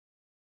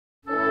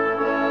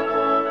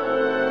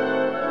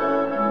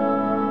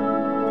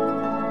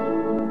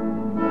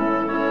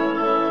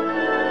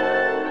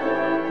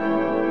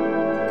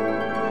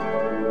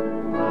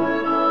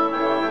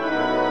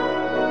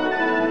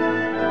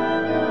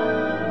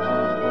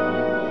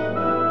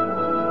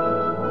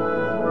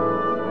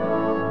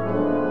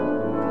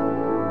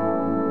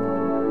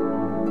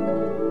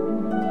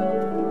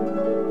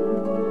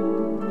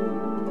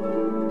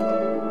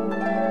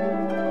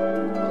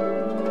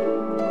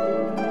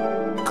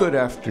Good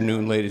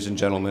afternoon, ladies and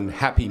gentlemen.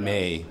 Happy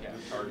May.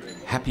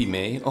 Happy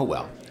May? Oh,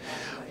 well.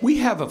 We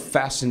have a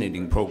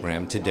fascinating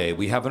program today.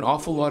 We have an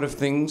awful lot of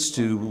things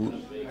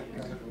to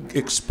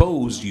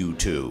expose you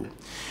to.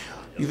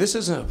 This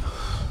is a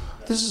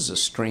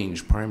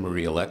strange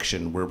primary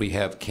election where we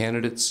have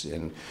candidates,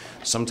 and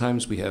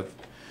sometimes we have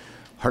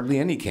hardly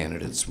any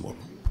candidates,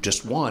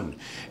 just one.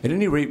 At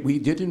any rate, we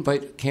did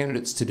invite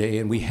candidates today,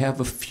 and we have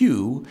a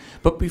few.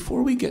 But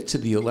before we get to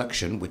the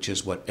election, which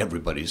is what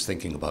everybody's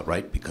thinking about,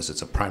 right? Because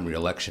it's a primary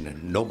election,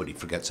 and nobody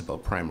forgets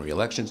about primary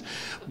elections.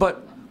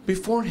 But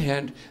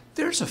beforehand,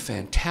 there's a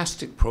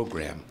fantastic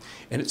program,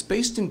 and it's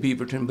based in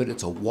Beaverton, but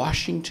it's a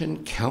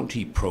Washington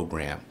County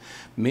program.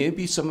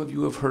 Maybe some of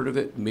you have heard of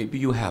it, maybe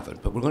you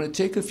haven't, but we're going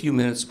to take a few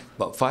minutes,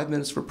 about 5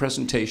 minutes for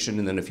presentation,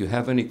 and then if you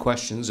have any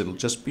questions, it'll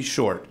just be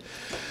short.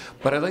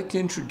 But I'd like to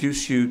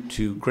introduce you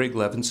to Greg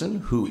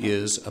Levinson, who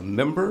is a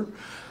member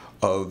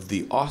of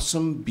the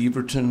awesome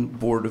Beaverton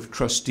Board of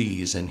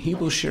Trustees, and he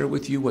will share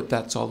with you what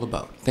that's all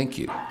about. Thank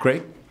you.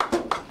 Greg?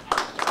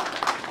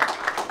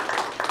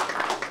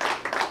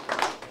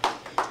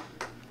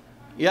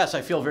 Yes,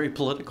 I feel very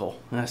political.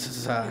 This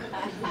is,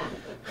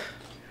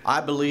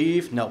 I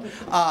believe, no.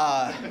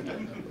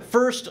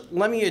 First,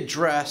 let me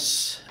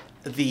address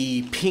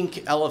the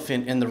pink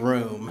elephant in the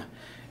room.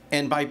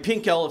 And by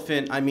pink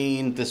elephant, I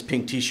mean this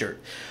pink t-shirt.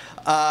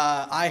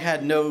 I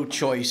had no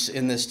choice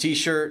in this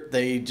t-shirt.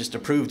 They just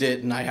approved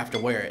it, and I have to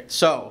wear it.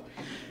 So,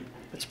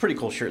 it's a pretty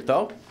cool shirt,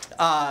 though.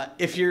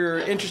 If you're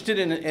interested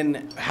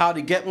in how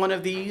to get one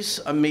of these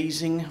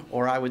amazing,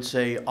 or I would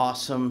say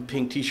awesome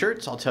pink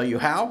t-shirts, I'll tell you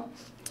how.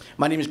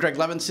 My name is Greg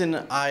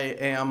Levinson. I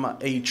am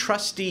a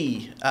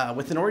trustee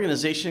with an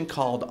organization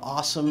called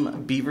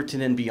Awesome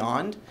Beaverton and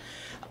Beyond.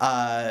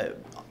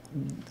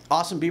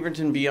 Awesome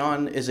Beaverton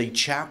Beyond is a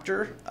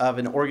chapter of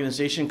an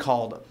organization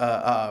called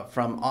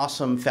from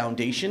Awesome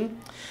Foundation.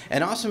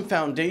 And Awesome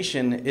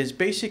Foundation is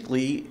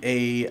basically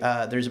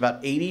there's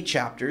about 80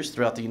 chapters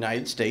throughout the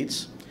United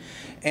States.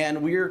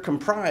 And we're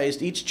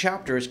comprised, each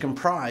chapter is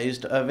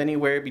comprised of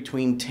anywhere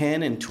between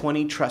 10 and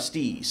 20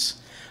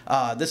 trustees.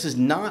 This is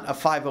not a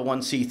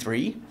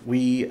 501c3.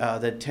 We,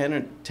 the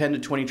 10 to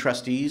 20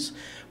 trustees,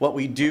 what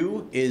we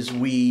do is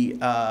we,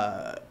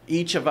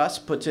 each of us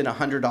puts in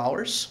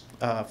 $100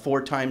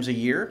 4 times a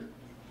year.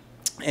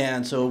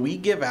 And so we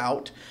give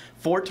out,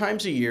 4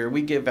 times a year,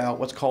 we give out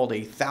what's called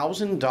a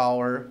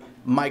 $1,000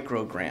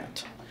 micro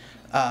grant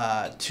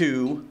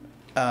to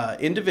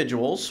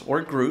individuals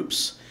or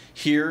groups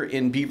here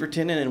in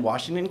Beaverton and in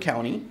Washington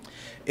County.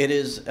 It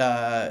is,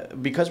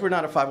 because we're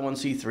not a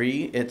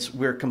 501c3,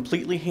 we're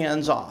completely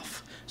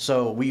hands-off.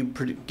 So we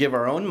give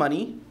our own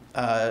money,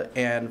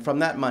 and from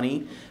that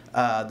money,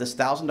 this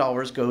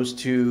 $1,000 goes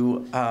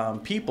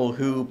to people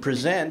who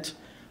present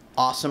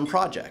awesome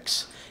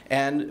projects.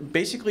 And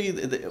basically,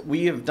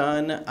 we have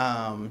done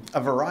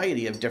a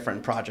variety of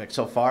different projects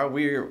so far.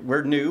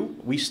 We're new.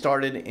 We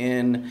started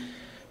in,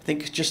 I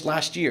think, just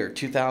last year,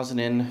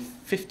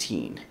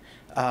 2015.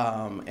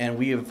 And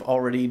we have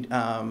already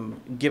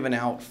given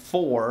out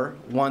 4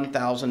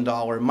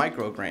 $1,000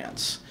 micro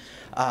grants.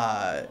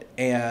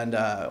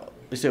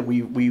 So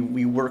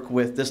we work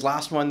with, this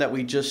last one that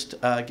we just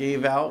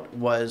gave out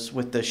was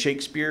with the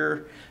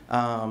Shakespeare, it's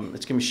going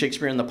to be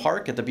Shakespeare in the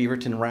Park at the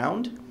Beaverton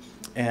Round.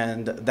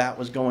 And that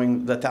was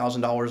going, the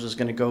 $1,000 is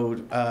going to go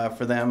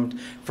for them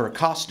for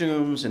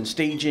costumes and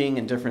staging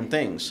and different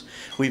things.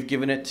 We've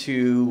given it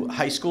to a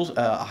high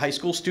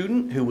school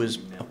student who was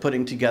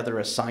putting together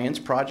a science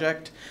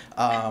project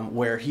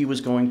where he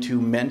was going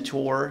to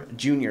mentor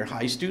junior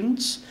high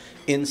students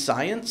in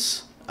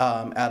science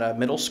at a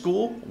middle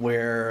school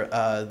where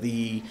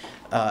the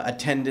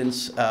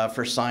attendance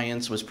for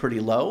science was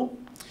pretty low.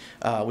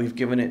 We've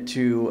given it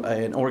to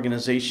an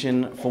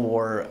organization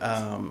for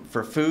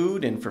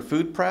food and for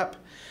food prep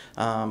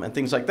and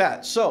things like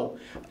that. So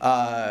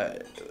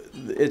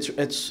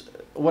it's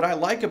what I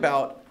like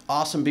about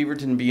Awesome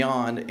Beaverton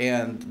Beyond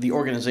and the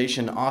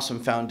organization Awesome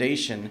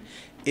Foundation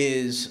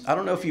is, I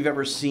don't know if you've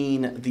ever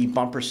seen the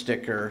bumper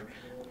sticker,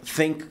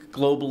 "Think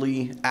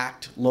globally,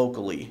 act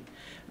locally."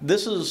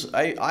 This is,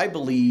 I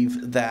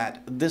believe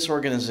that this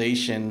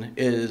organization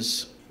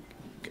is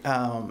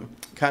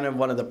kind of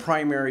one of the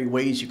primary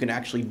ways you can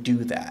actually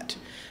do that.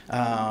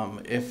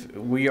 If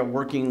we are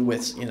working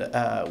with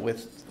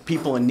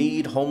people in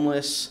need,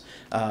 homeless,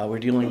 we're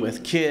dealing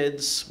with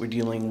kids, we're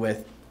dealing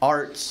with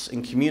arts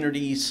and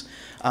communities,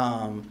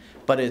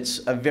 but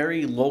it's a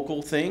very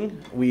local thing.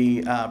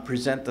 We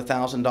present the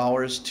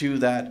 $1,000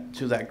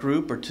 to that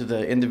group or to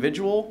the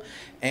individual,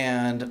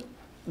 and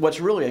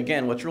what's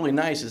really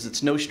nice is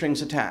it's no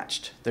strings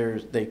attached.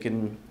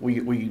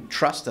 We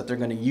trust that they're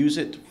going to use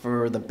it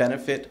for the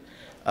benefit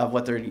of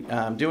what they're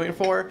doing it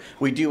for.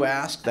 We do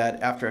ask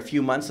that after a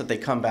few months that they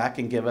come back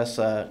and give us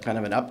a kind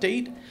of an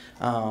update.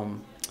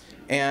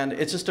 And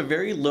it's just a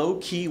very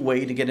low-key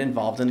way to get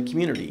involved in the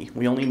community.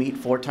 We only meet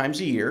 4 times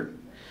a year,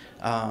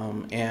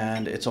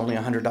 and it's only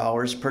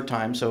 $100 per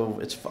time, so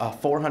it's a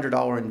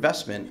 $400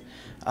 investment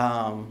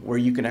where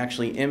you can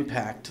actually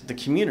impact the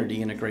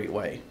community in a great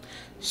way.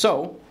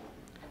 So,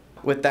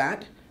 with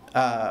that,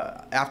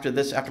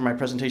 after my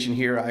presentation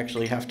here, I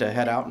actually have to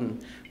head out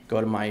and go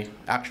to my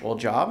actual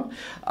job.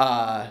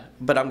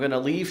 But I'm going to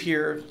leave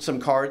here some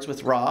cards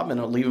with Rob,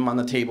 and I'll leave them on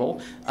the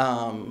table.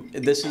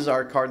 This is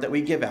our card that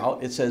we give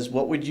out. It says,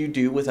 "What would you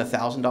do with a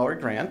 $1,000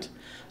 grant?"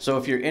 So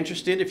if you're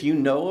interested, if you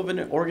know of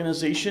an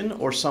organization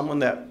or someone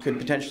that could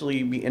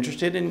potentially be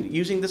interested in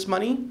using this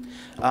money,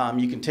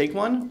 you can take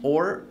one.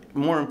 Or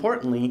more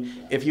importantly,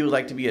 if you would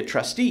like to be a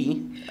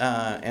trustee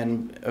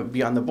and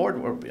be on the board,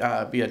 or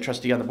be a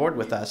trustee on the board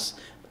with us,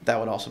 that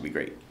would also be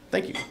great.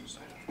 Thank you.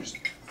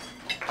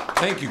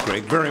 Thank you,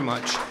 Greg, very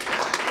much.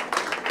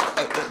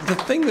 The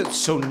thing that's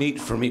so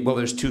neat for me, well,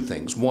 there's two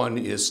things. One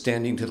is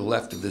standing to the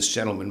left of this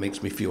gentleman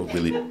makes me feel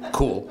really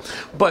cool.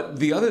 But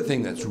the other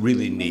thing that's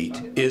really neat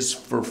is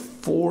for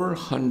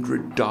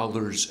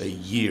 $400 a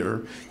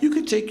year, you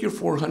could take your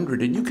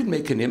 $400 and you can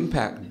make an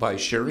impact by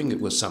sharing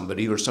it with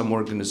somebody or some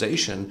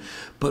organization.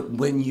 But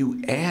when you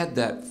add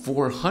that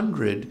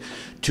 $400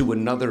 to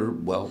another,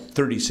 well,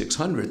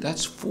 $3,600,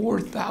 that's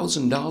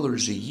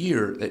 $4,000 a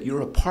year that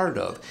you're a part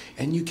of,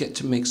 and you get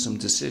to make some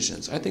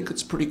decisions. I think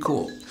it's pretty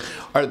cool.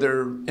 Are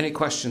there any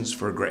questions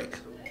for Greg?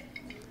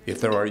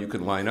 If there are, you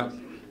can line up.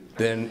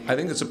 Then I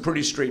think it's a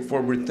pretty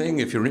straightforward thing.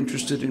 If you're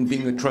interested in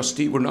being a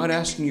trustee, we're not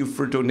asking you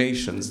for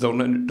donations.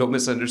 Don't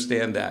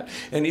misunderstand that.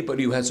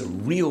 Anybody who has a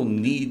real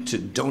need to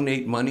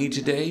donate money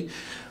today,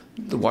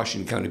 the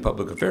Washington County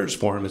Public Affairs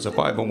Forum is a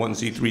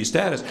 501c3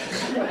 status,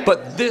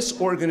 but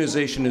this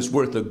organization is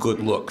worth a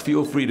good look.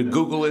 Feel free to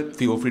Google it.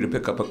 Feel free to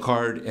pick up a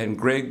card. And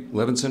Greg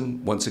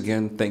Levinson, once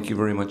again, thank you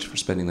very much for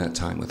spending that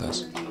time with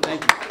us.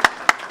 Thank you.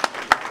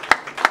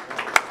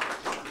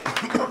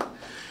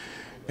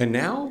 And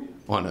now,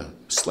 on a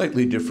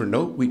slightly different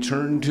note, we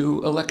turn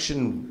to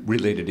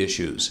election-related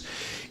issues.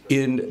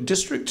 In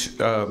District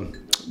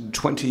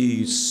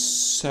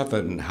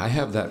 27, I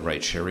have that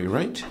right, Sheri,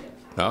 right?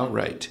 All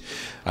right.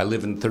 I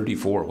live in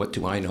 34. What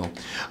do I know?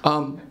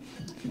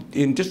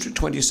 In District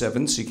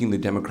 27, seeking the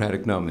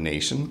Democratic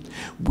nomination,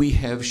 we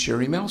have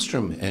Sheri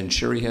Malstrom. And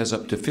Sheri has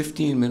up to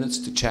 15 minutes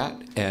to chat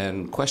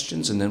and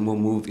questions, and then we'll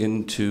move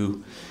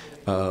into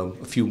a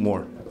few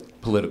more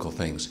political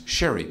things.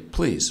 Sheri,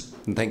 please.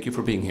 And thank you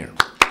for being here.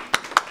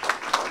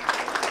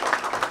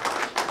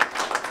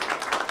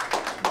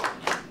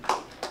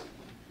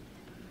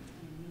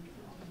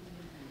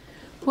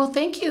 Well,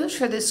 thank you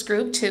for this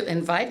group to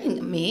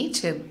inviting me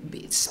to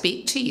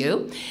speak to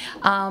you.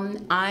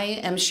 I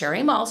am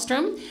Sheri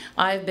Malstrom.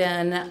 I've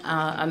been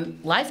a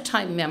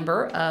lifetime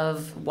member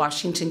of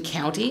Washington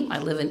County. I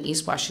live in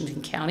East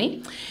Washington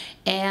County.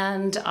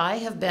 And I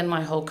have been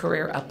my whole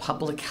career a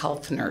public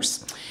health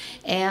nurse.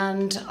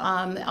 And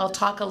I'll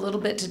talk a little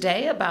bit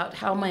today about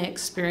how my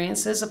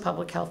experience as a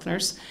public health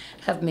nurse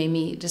have made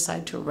me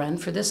decide to run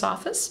for this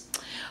office.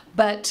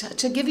 But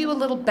to give you a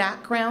little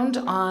background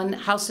on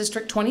House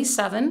District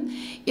 27,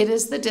 it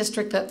is the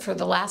district that for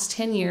the last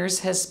 10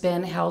 years has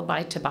been held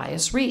by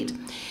Tobias Reed.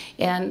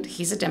 And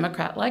he's a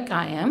Democrat like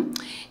I am,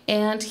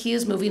 and he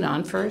is moving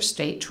on for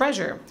state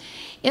treasurer.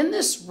 In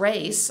this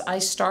race, I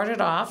started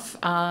off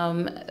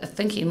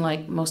thinking,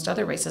 like most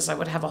other races, I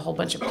would have a whole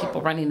bunch of people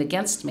running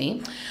against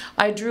me.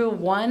 I drew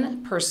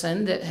one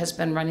person that has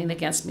been running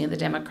against me in the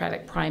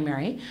Democratic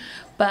primary,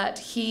 but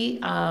he,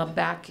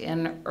 back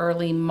in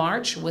early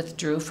March,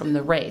 withdrew from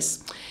the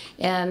race.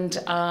 And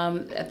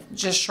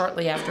just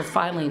shortly after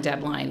filing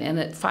deadline. And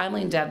at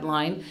filing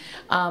deadline,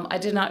 I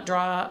did not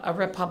draw a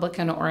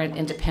Republican or an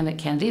independent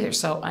candidate either.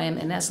 So I am,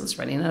 in essence,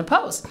 running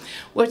unopposed,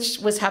 which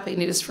was happy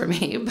news for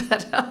me,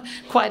 but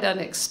quite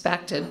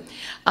unexpected.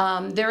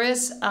 There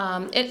is,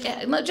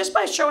 just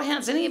by show of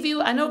hands, any of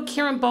you, I know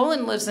Karen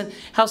Boland lives in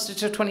House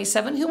District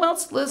 27. Who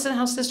else lives in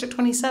House District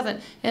 27?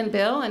 And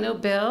Bill, I know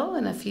Bill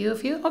and a few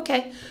of you.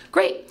 Okay,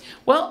 great.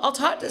 Well, I'll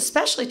talk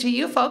especially to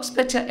you folks,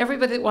 but to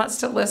everybody that wants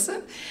to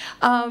listen.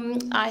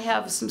 I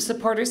have some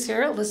supporters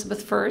here,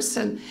 Elizabeth First,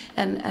 and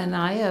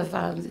I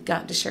have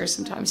gotten to share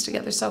some times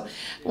together. So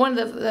one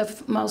of the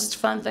most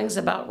fun things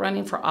about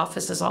running for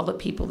office is all the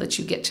people that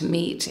you get to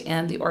meet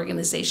and the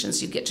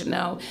organizations you get to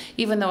know.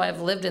 Even though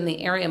I've lived in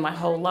the area my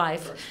whole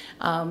life,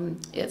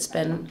 it's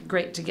been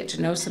great to get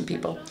to know some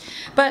people.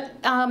 But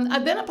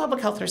I've been a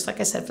public health nurse,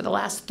 like I said, for the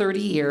last 30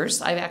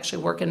 years. I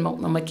actually work in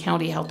Multnomah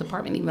County Health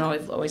Department, even though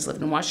I've always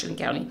lived in Washington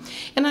County.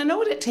 And I know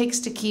what it takes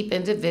to keep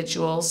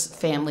individuals,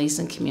 families,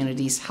 and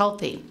communities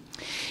healthy.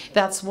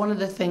 That's one of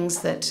the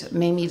things that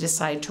made me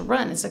decide to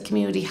run. As a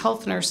community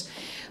health nurse,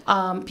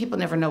 people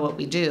never know what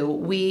we do.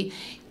 We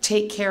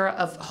take care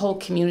of whole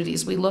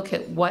communities. We look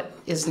at what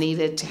is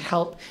needed to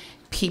help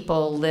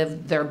people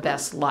live their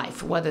best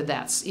life, whether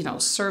that's,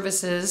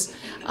 services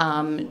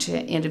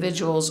to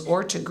individuals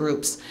or to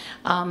groups.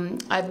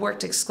 I've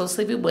worked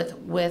exclusively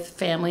with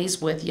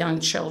families with young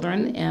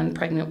children and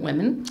pregnant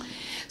women.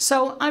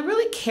 So I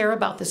really care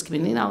about this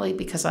community, not only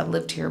because I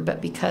lived here,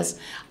 but because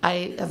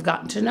I have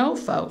gotten to know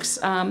folks.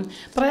 But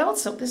I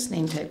also, this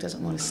name tag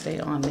doesn't want to stay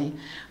on me.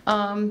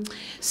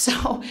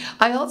 So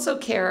I also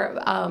care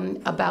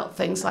about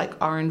things like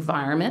our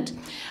environment.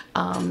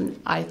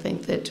 I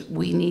think that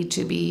we need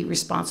to be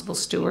responsible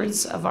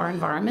stewards of our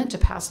environment to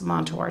pass them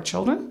on to our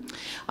children.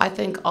 I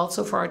think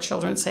also for our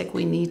children's sake,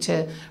 we need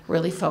to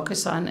really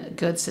focus on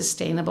good,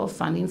 sustainable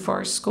funding for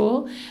our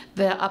school.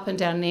 The up and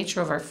down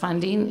nature of our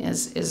funding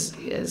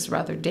is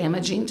rather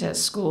damaging to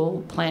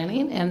school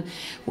planning, and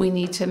we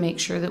need to make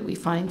sure that we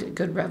find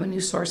good revenue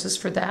sources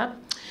for that.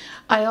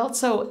 I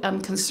also am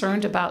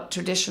concerned about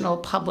traditional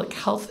public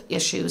health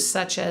issues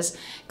such as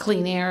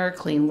clean air,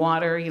 clean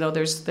water. You know,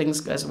 there's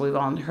things, as we've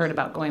all heard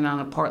about, going on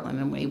in Portland,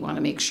 and we want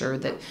to make sure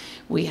that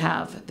we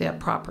have the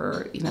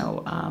proper,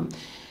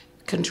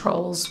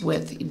 controls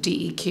with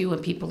DEQ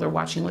and people are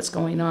watching what's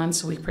going on,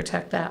 so we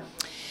protect that.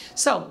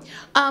 So,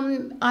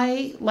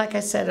 like I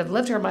said, I've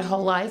lived here my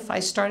whole life. I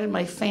started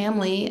my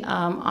family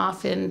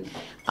off in,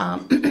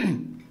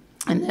 and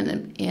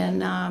then in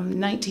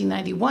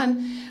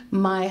 1991,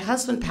 my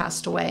husband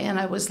passed away, and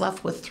I was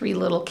left with 3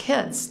 little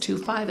kids, 2,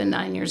 5, and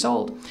 9 years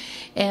old.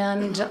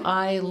 And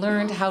I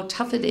learned how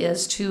tough it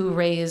is to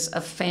raise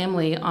a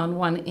family on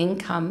one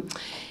income.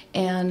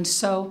 And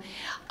so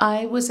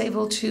I was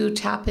able to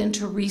tap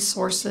into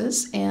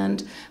resources,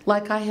 and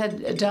like I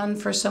had done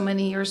for so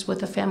many years with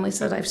the families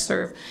that I've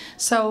served.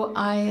 So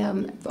I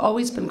have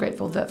always been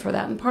grateful for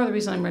that. And part of the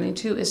reason I'm running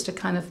too is to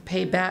kind of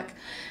pay back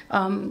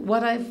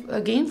what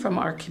I've gained from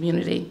our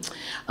community.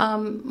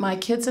 My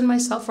kids and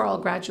myself are all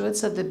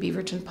graduates of the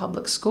Beaverton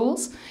Public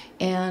Schools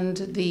and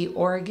the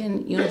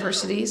Oregon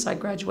universities. I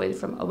graduated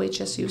from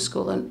OHSU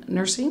School of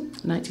Nursing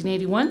in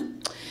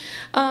 1981.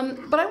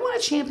 But I want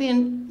to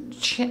champion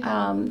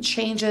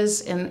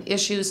changes and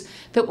issues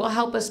that will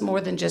help us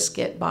more than just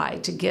get by,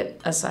 to get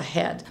us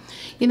ahead.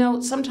 You know,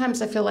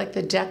 sometimes I feel like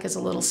the deck is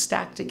a little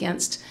stacked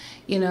against,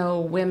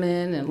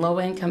 women and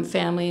low-income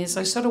families.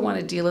 I sort of want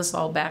to deal us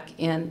all back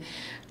in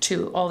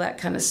to all that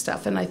kind of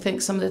stuff. And I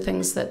think some of the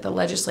things that the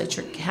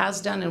legislature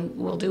has done and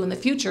will do in the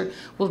future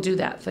will do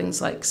that.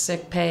 Things like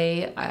sick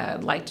pay.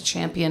 I'd like to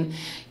champion,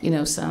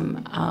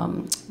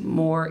 some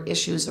more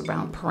issues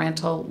around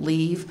parental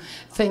leave.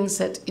 Things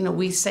that,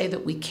 we say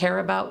that we care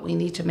about. We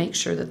need to make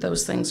sure that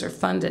those things are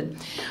funded.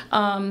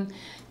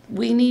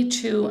 We need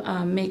to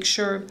make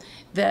sure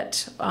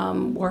that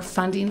more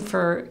funding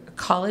for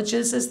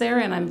colleges is there,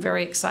 and I'm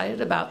very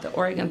excited about the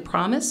Oregon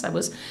Promise.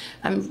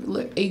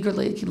 I'm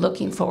eagerly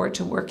looking forward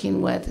to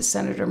working with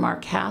Senator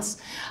Mark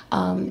Hass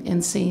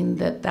and seeing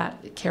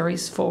that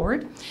carries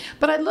forward.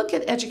 But I look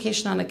at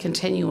education on a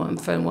continuum,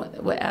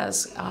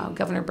 as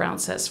Governor Brown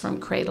says, from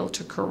cradle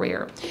to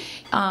career.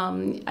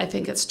 I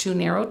think it's too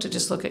narrow to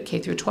just look at K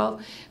through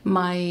 12.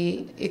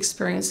 My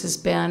experience has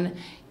been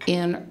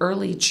in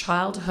early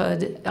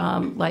childhood,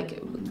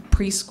 like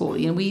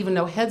preschool. We even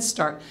know Head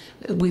Start,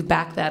 we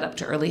back that up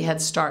to early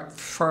Head Start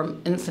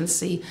from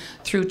infancy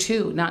through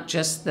 2, not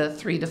just the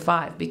 3 to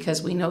 5,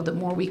 because we know the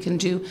more we can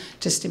do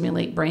to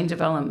stimulate brain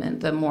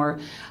development, the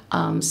more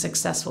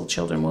successful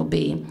children will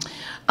be.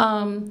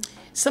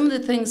 Some of the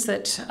things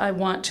that I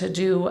want to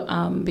do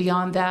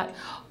beyond that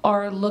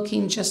are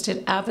looking just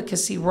at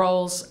advocacy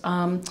roles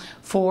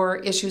for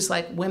issues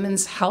like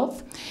women's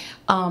health.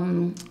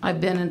 I've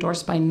been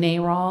endorsed by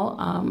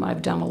NARAL.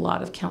 I've done a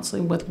lot of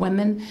counseling with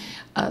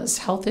women's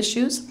health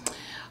issues.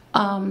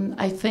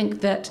 I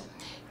think that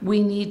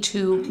we need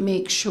to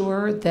make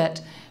sure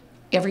that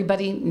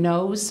everybody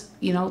knows,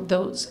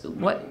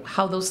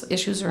 how those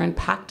issues are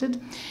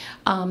impacted.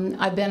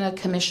 I've been a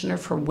commissioner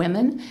for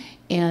women,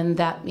 and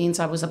that means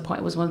I was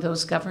one of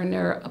those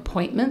governor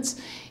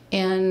appointments.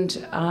 And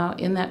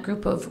in that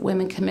group of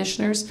women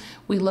commissioners,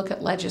 we look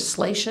at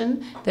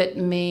legislation that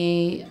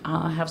may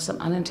have some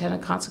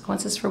unintended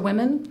consequences for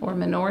women or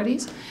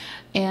minorities,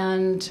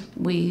 and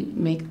we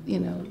make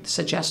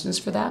suggestions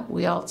for that.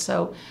 We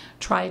also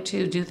try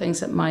to do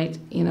things that might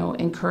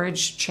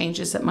encourage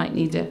changes that might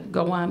need to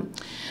go on.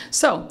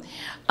 So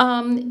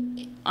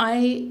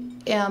I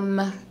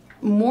am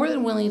more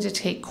than willing to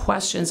take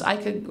questions. I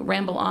could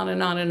ramble on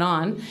and on and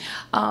on,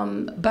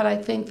 but I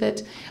think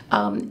that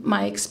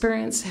my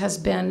experience has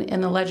been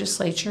in the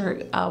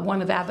legislature,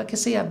 one of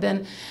advocacy. I've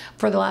been,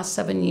 for the last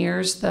 7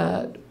 years,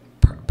 the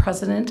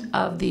president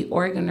of the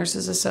Oregon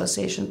Nurses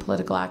Association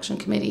Political Action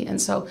Committee, and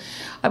so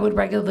I would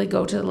regularly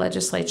go to the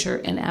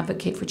legislature and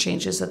advocate for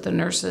changes that the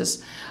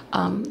nurses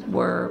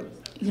were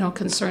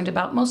concerned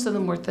about. Most of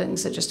them were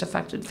things that just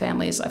affected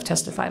families. I've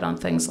testified on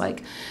things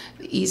like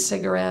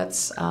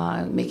e-cigarettes,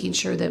 making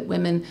sure that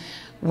women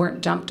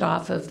weren't dumped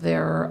off of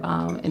their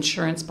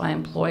insurance by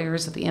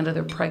employers at the end of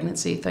their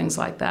pregnancy, things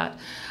like that.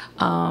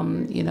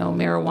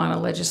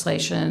 Marijuana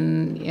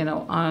legislation,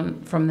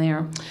 on from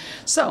there.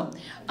 So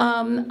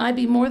I'd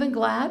be more than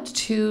glad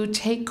to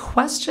take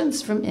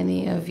questions from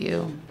any of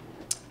you.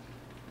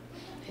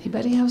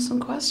 Anybody have some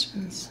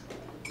questions?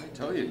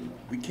 tell you,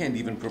 we can't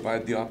even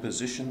provide the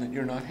opposition that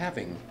you're not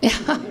having.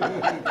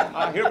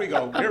 Here we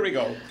go, here we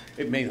go.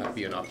 It may not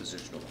be an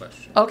oppositional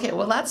question. Okay,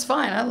 well, that's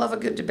fine. I love a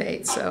good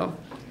debate, so.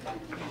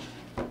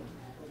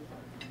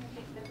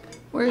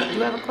 Do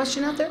you have a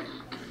question out there?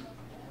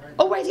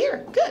 Oh, right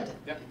here. Good.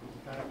 Yep.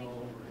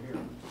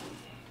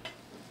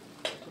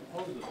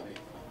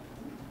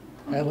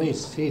 At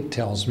least he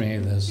tells me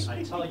this.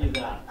 I tell you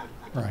that.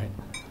 Right.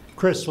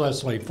 Chris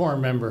Leslie, forum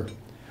member.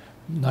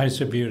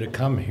 Nice of you to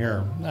come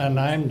here. And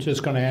I'm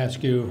just going to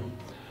ask you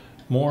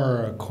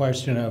more a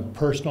question of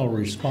personal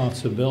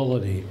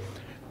responsibility.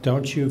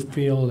 Don't you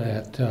feel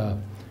that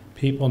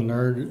people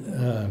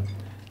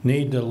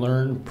need to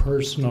learn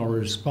personal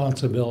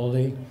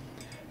responsibility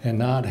and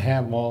not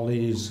have all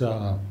these,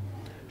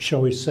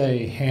 shall we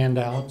say,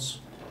 handouts?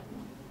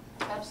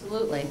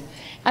 Absolutely.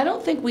 I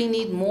don't think we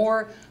need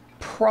more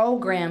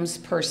programs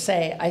per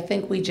se. I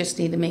think we just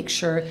need to make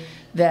sure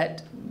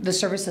that the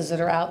services that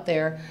are out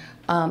there,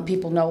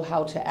 people know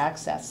how to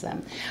access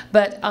them.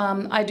 But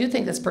I do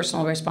think that's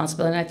personal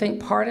responsibility, and I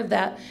think part of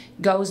that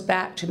goes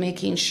back to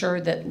making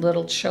sure that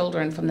little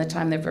children, from the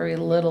time they're very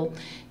little,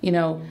 you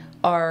know,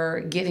 are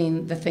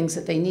getting the things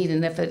that they need.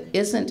 And if it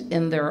isn't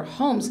in their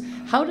homes,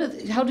 how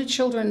do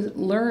children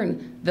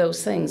learn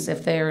those things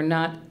if they're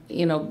not,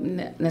 you know,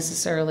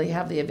 necessarily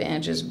have the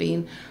advantages of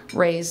being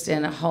raised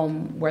in a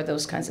home where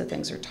those kinds of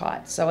things are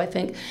taught? So I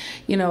think,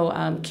 you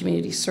know,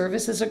 community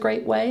service is a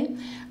great way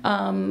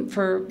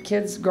for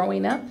kids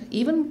growing up,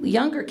 even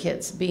younger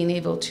kids being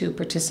able to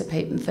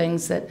participate in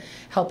things that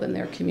help in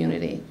their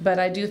community. But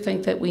I do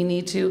think that we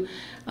need to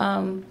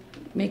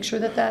make sure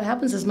that that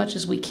happens as much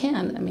as we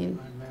can. I mean,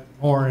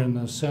 Or in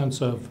the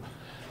sense of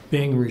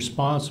being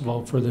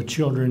responsible for the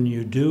children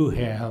you do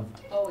have.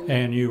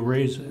 And you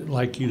raise,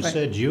 like you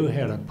said, you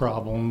had a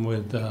problem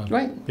with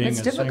being It's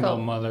a difficult. single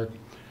mother.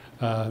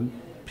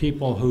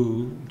 People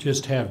who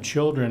just have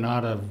children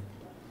out of.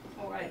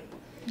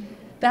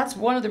 That's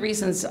one of the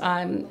reasons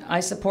I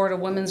support a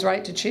woman's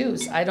right to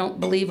choose. I don't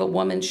believe a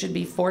woman should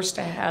be forced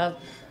to have,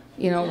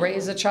 you know,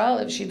 raise a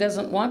child if she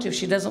doesn't want to. If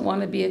she doesn't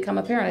want to become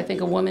a parent, I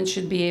think a woman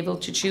should be able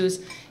to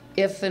choose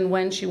if and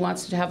when she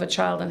wants to have a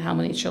child and how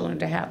many children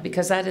to have,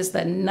 because that is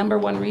the number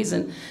one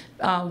reason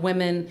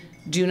women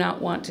do not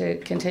want to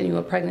continue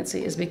a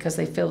pregnancy, is because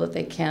they feel that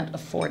they can't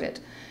afford it.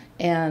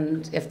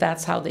 And if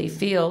that's how they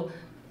feel,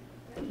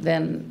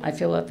 then I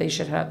feel that they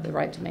should have the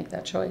right to make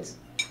that choice.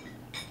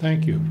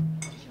 Thank you.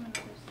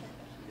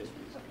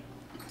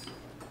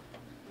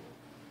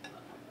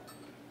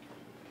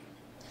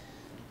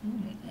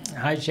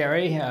 Hi,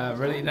 Sheri.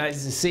 Really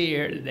nice to see you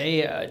here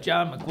today.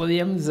 John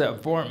McWilliams, a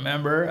forum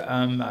member.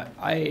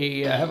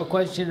 I have a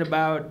question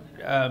about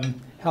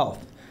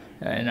health,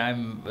 and I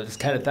was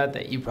kind of thought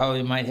that you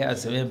probably might have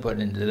some input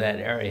into that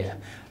area.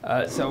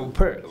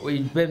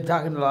 We've been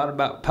talking a lot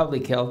about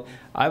public health.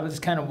 I was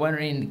kind of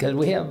wondering, because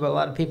we have a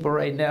lot of people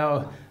right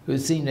now who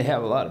seem to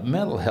have a lot of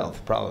mental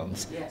health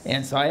problems. Yes.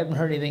 And so I haven't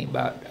heard anything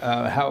about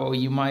how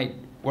you might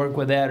work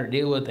with that or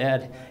deal with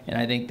that, and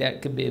I think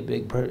that could be a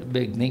big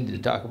thing to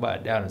talk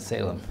about down in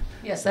Salem.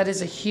 Yes, that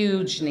is a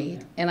huge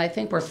need, and I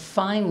think we're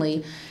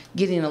finally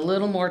getting a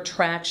little more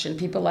traction.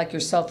 People like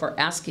yourself are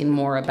asking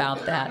more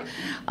about that.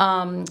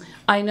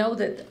 I know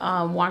that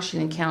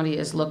Washington County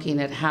is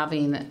looking at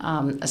having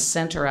a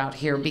center out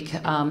here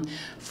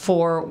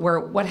for where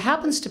what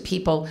happens to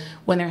people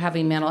when they're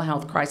having mental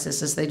health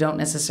crisis is they don't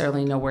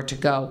necessarily know where to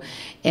go.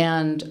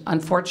 And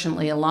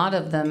unfortunately, a lot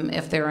of them,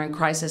 if they're in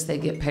crisis, they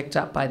get picked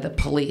up by the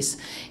police.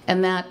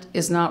 And that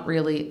is not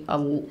really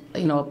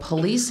a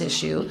police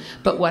issue,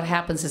 but what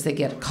happens is they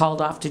get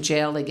called off to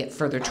jail, they get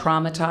further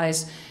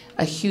traumatized.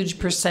 A huge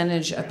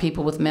percentage of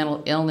people with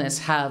mental illness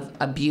have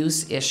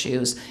abuse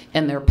issues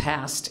in their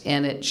past,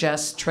 and it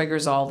just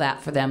triggers all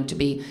that for them to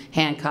be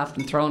handcuffed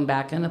and thrown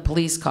back in a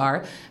police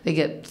car. They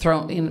get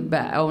thrown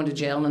into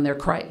jail, and then they're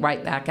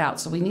right back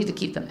out. So we need to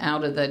keep them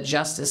out of the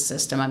justice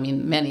system. I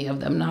mean, many of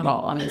them, not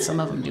all. I mean, some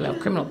of them do have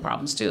criminal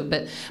problems too,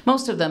 but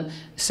most of them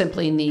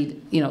simply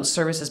need,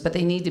 services, but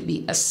they need to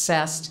be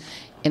assessed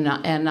and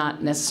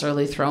not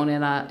necessarily thrown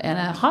in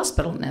a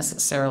hospital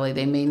necessarily.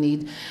 They may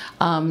need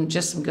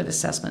just some good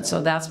assessment.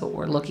 So that's what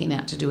we're looking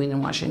at to doing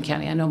in Washington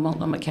County. I know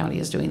Multnomah County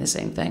is doing the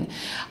same thing.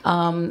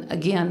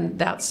 Again,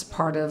 that's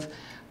part of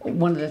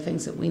one of the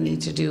things that we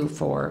need to do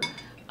for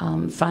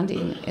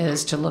funding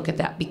is to look at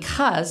that,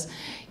 because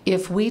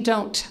if we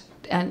don't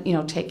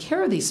take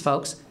care of these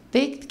folks,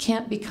 they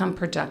can't become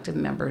productive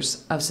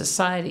members of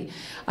society.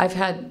 I've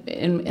had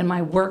in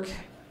my work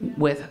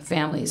with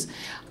families,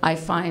 I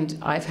find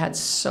I've had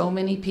so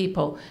many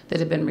people that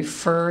have been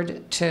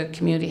referred to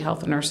community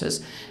health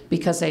nurses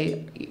because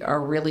they are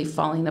really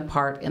falling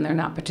apart and they're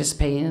not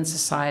participating in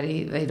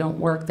society. They don't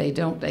work, they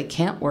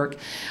can't work,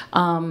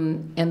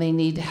 and they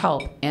need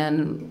help.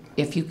 And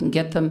if you can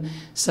get them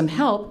some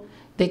help,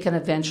 they can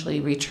eventually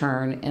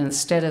return. And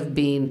instead of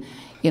being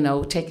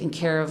taken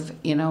care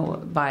of,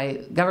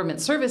 by government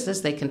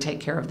services, they can take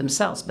care of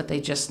themselves, but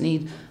they just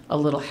need a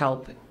little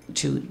help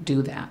to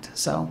do that.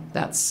 So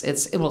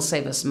it will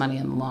save us money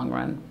in the long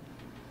run.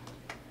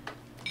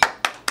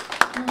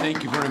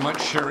 Thank you very much,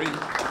 Sheri.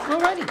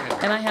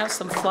 Alrighty, and I have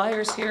some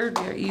flyers here.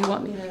 Do you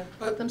want me to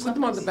put them Put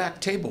them on the back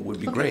table would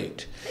be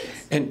great.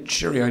 And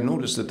Sheri, I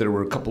noticed that there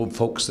were a couple of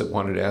folks that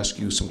wanted to ask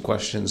you some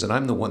questions, and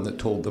I'm the one that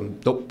told them,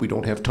 nope, we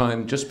don't have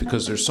time, just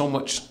because there's so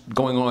much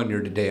going on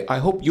here today. I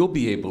hope you'll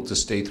be able to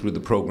stay through the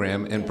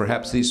program, and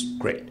perhaps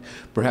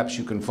perhaps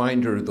you can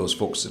find her, those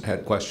folks that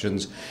had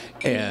questions,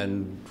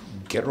 and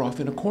get her off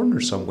in a corner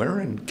somewhere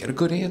and get a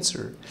good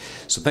answer.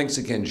 So thanks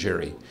again,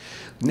 Sheri.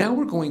 Now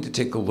we're going to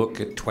take a look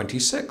at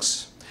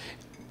 28.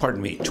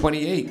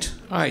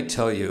 I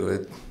tell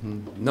you,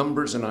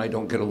 numbers and I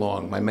don't get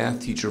along. My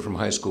math teacher from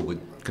high school would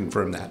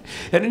confirm that.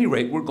 At any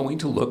rate, we're going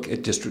to look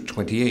at District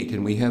 28,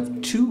 and we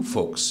have two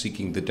folks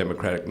seeking the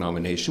Democratic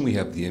nomination. We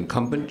have the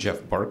incumbent,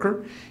 Jeff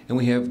Barker, and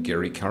we have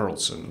Gary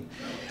Carlson.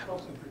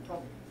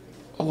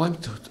 Oh,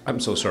 I'm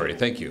so sorry.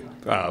 Thank you.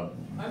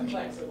 I'm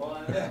flexible.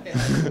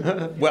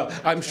 Well,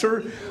 I'm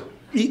sure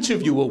each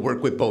of you will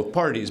work with both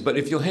parties, but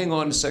if you'll hang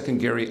on a second,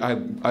 Gary,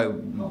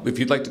 if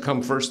you'd like to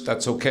come first,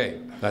 that's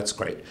okay. That's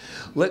great.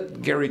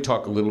 Let Gary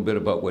talk a little bit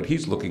about what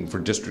he's looking for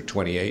District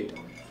 28,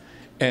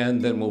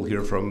 and then we'll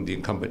hear from the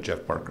incumbent,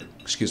 Jeff Barker.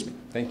 Excuse me.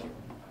 Thank you.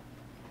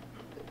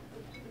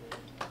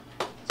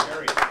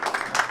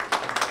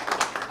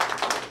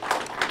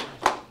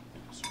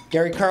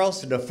 Gary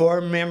Carlson, a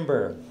 4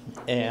 member,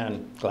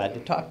 and glad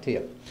to talk to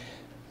you.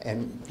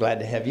 And glad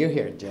to have you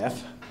here,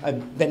 Jeff.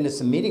 I've been to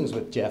some meetings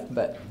with Jeff,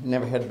 but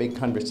never had a big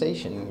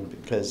conversation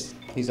because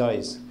he's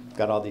always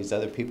got all these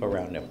other people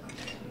around him.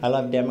 I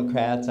love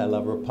Democrats, I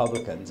love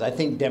Republicans. I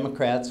think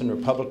Democrats and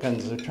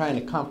Republicans are trying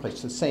to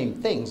accomplish the same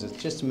things.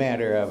 It's just a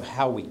matter of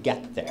how we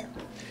get there.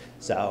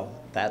 So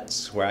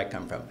that's where I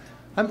come from.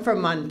 I'm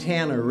from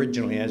Montana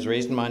originally. I was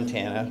raised in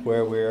Montana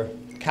where we're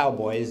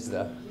cowboys.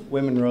 The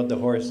women rode the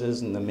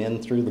horses and the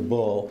men threw the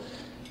bull.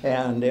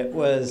 And it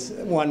was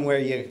one where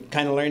you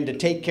kind of learned to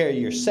take care of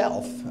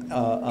yourself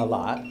a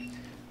lot.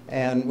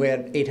 And we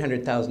had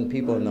 800,000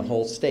 people in the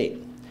whole state.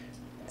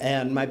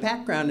 And my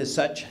background is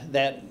such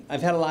that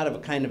I've had a lot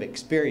of kind of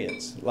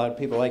experience. A lot of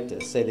people like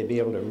to say they'd be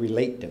able to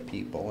relate to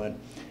people. And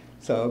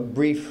so a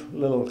brief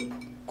little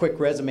quick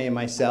resume of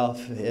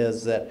myself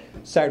is that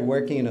I started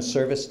working in a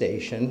service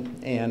station.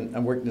 And I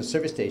worked in a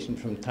service station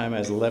from the time I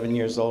was 11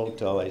 years old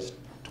till I was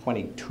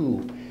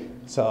 22.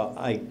 So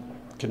I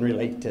can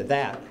relate to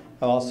that.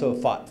 I also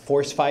fought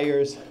forest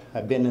fires.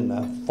 I've been in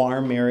the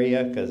farm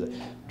area because I've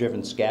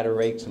driven scatter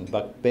rakes and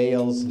buck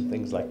bales and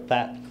things like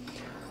that.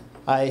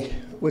 I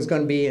was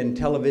going to be in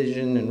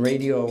television and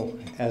radio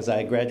as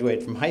I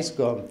graduated from high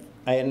school.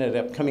 I ended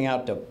up coming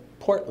out to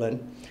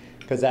Portland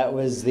because that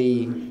was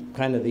the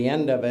kind of the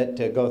end of it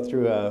to go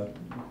through a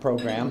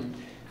program.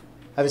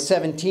 I was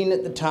 17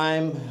 at the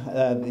time.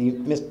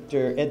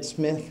 Mr. Ed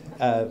Smith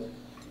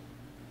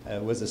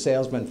was a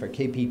salesman for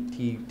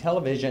KPT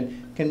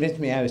television, convinced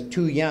me I was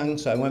too young,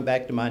 so I went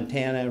back to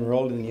Montana,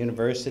 enrolled in the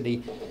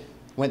university,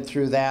 went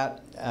through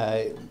that,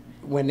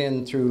 went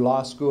in through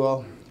law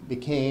school,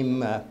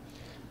 became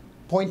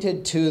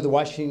appointed to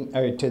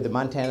the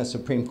Montana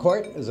Supreme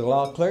Court as a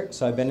law clerk,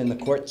 so I've been in the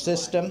court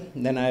system.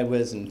 And then I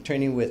was an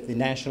attorney with the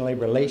National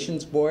Labor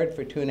Relations Board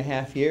for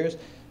 2.5 years,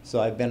 so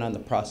I've been on the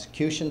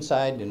prosecution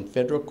side in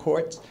federal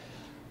courts.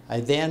 I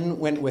then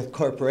went with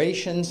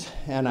corporations,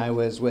 and I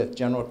was with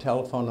General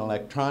Telephone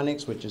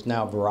Electronics, which is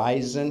now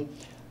Verizon,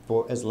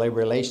 as labor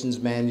relations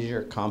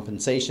manager,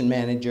 compensation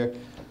manager.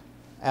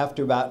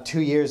 After about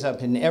 2 years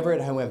up in Everett,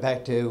 I went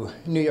back to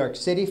New York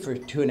City for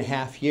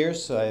 2.5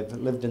 years. So I've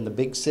lived in the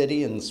big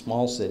city and the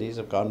small cities.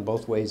 I've gone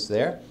both ways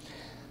there.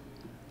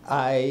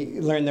 I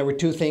learned there were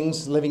two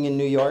things living in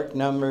New York.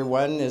 Number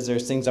one is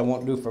there's things I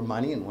won't do for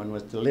money, and one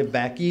was to live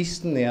back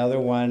east, and the other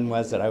one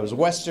was that I was a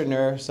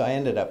Westerner, so I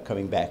ended up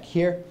coming back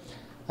here.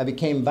 I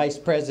became vice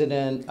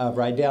president of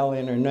Rydell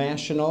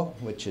International,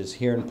 which is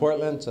here in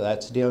Portland, so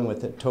that's dealing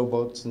with the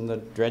towboats and the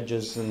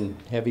dredges and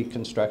heavy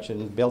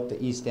construction. Built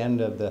the east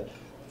end of the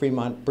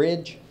Fremont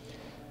Bridge.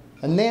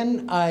 And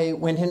then I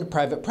went into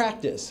private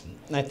practice.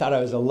 And I thought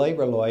I was a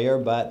labor lawyer,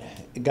 but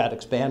it got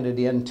expanded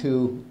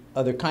into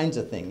other kinds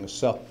of things.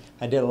 So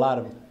I did a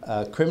lot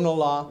of criminal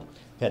law,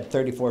 had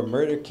 34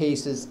 murder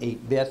cases,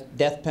 8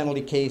 death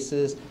penalty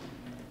cases,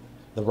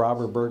 the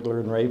robber, burglar,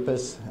 and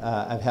rapist.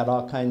 I've had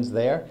all kinds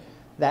there.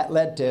 That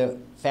led to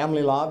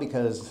family law,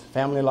 because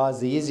family law is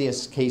the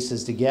easiest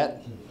cases to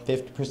get.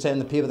 50% of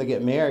the people that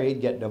get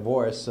married get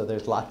divorced, so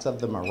there's lots of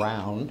them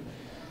around.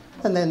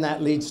 And then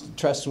that leads to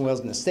trust and wills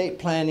and estate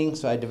planning,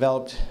 so I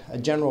developed a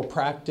general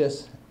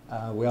practice.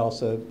 We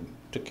also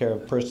took care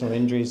of personal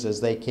injuries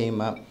as they came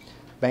up,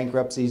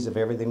 bankruptcies if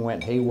everything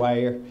went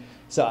haywire.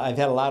 So I've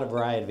had a lot of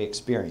variety of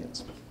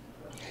experience.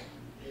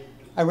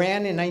 I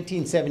ran in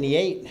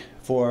 1978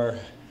 for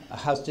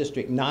House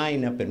District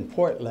 9 up in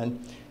Portland.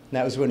 And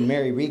that was when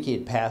Mary Reekie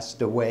had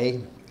passed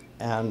away,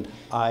 and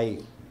I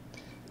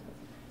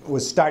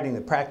was starting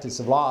the practice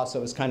of law, so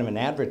it was kind of an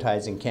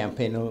advertising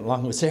campaign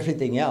along with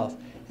everything else.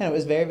 And it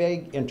was very,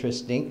 very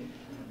interesting.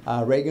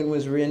 Reagan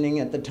was running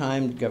at the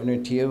time,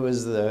 Governor Tia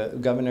was the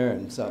governor,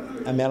 and so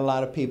I met a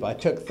lot of people. I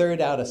took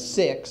 3rd out of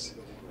 6,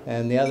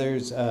 and the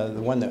others,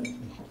 the one that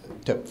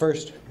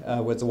first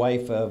was the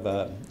wife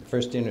of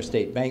First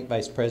Interstate Bank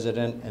vice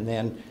president, and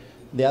then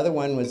the other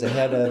one was the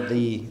head of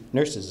the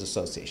Nurses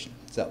Association.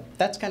 So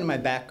that's kind of my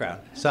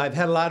background. So I've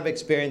had a lot of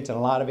experience in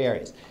a lot of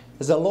areas.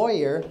 As a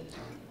lawyer,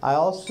 I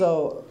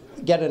also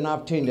get an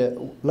opportunity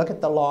to look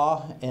at the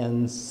law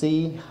and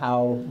see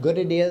how good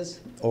it is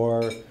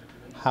or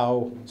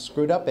how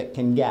screwed up it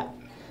can get.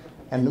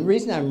 And the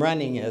reason I'm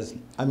running is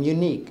I'm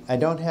unique. I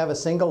don't have a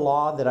single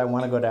law that I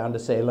want to go down to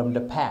Salem to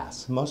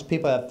pass. Most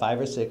people have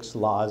 5 or 6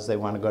 laws they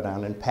want to go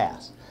down and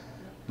pass.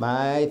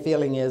 My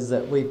feeling is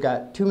that we've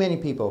got too many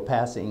people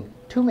passing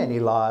too many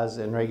laws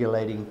and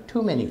regulating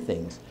too many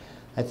things.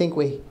 I think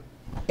we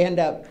end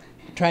up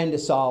trying to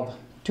solve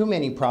too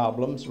many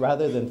problems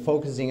rather than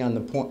focusing on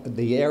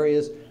the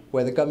areas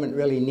where the government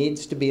really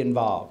needs to be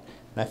involved.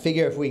 And I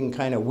figure if we can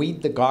kind of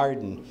weed the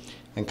garden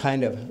and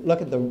kind of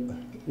look at the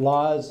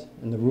laws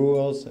and the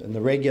rules and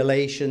the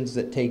regulations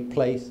that take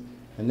place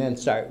and then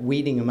start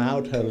weeding them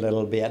out a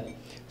little bit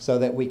so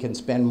that we can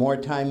spend more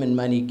time and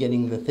money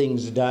getting the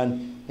things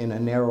done in a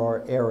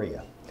narrower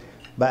area.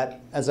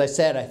 But as I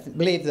said, I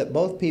believe that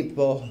both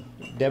people,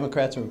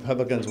 Democrats and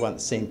Republicans, want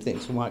the same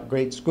things. We want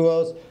great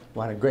schools, we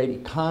want a great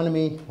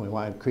economy, we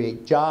want to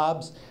create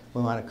jobs,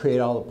 we want to create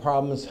all the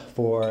problems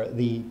for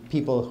the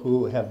people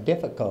who have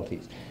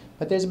difficulties.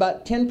 But there's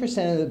about 10%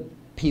 of the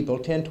people,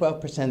 10,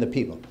 12% of the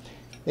people,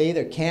 they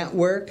either can't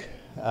work,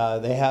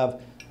 they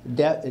have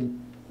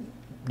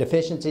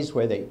deficiencies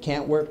where they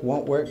can't work,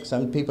 won't work.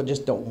 Some people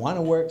just don't want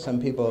to work. Some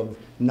people have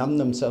numbed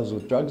themselves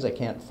with drugs, they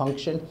can't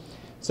function.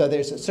 So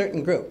there's a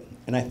certain group.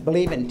 And I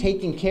believe in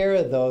taking care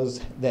of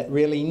those that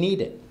really need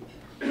it.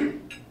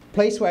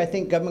 Place where I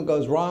think government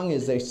goes wrong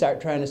is they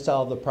start trying to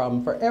solve the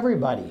problem for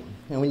everybody.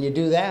 And when you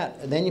do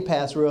that, then you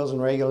pass rules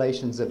and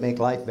regulations that make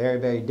life very,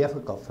 very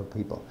difficult for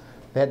people.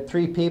 We had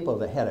 3 people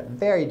that had a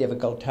very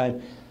difficult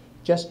time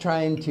just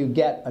trying to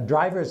get a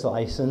driver's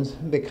license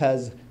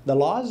because the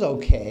law's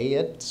okay.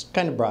 It's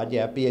kind of broad. You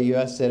have to be a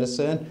U.S.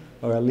 citizen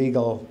or a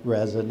legal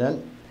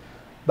resident.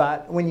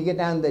 But when you get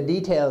down to the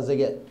details,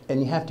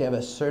 and you have to have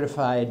a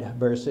certified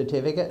birth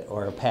certificate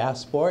or a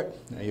passport.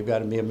 Now, you've got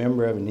to be a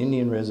member of an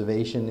Indian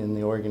reservation in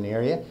the Oregon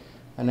area.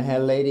 And I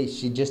had a lady,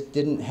 she just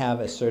didn't have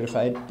a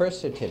certified birth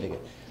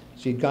certificate.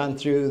 She'd gone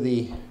through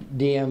the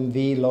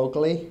DMV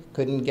locally,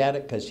 couldn't get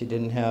it because she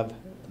didn't have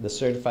the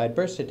certified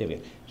birth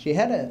certificate. She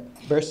had a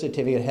birth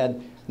certificate,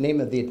 had the name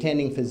of the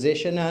attending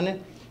physician on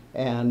it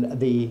and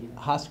the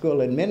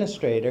hospital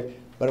administrator,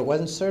 but it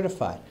wasn't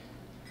certified.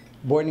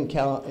 Born in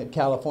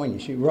California.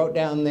 She wrote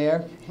down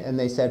there, and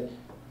they said,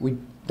 we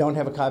don't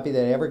have a copy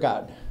that ever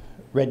got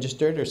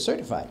registered or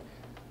certified.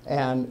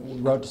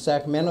 And wrote to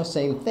Sacramento,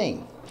 same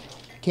thing.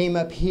 Came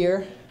up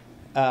here,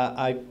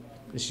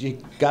 she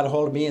got a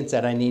hold of me and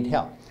said, I need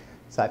help.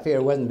 So I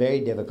figured it wasn't very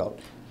difficult.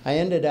 I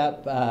ended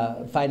up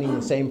finding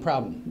the same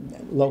problem.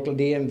 Local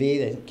DMV,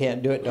 they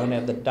can't do it, don't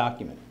have the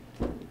document.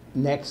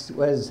 Next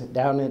was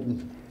down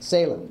in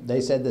Salem.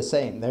 They said the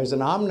same. There's an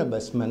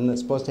omnibusman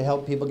that's supposed to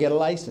help people get a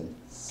license.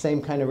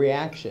 Same kind of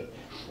reaction.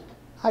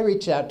 I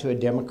reached out to a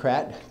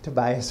Democrat,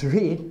 Tobias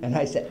Reed, and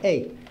I said,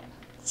 hey,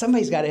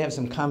 somebody's got to have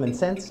some common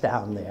sense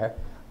down there.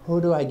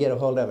 Who do I get a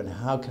hold of and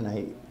how can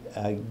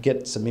I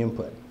get some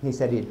input? He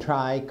said he'd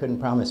try, couldn't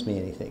promise me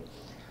anything.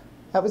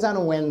 That was on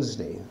a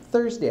Wednesday.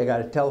 Thursday, I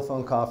got a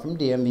telephone call from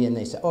DMV, and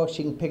they said, oh,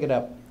 she can pick it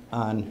up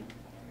on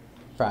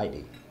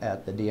Friday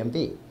at the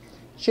DMV.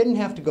 Shouldn't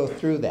have to go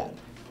through that.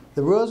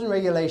 The rules and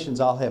regulations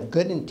all have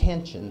good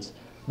intentions,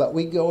 but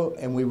we go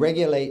and we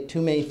regulate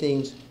too many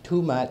things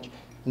too much.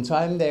 And so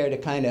I'm there to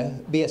kind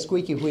of be a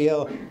squeaky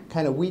wheel,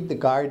 kind of weed the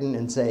garden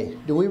and say,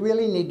 do we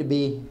really need to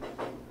be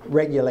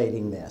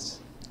regulating this?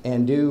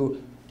 And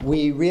do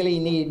we really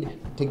need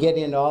to get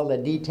into all the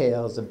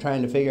details of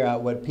trying to figure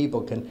out what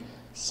people can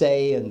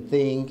say and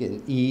think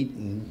and eat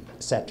and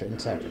et cetera,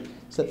 et cetera.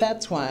 So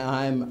that's why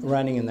I'm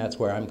running and that's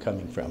where I'm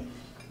coming from.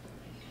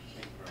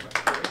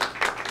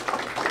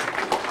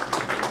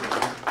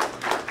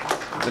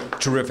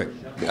 Terrific.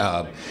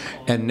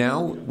 And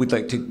now we'd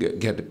like to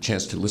get a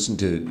chance to listen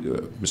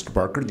to Mr.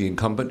 Barker, the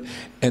incumbent,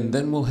 and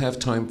then we'll have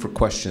time for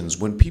questions.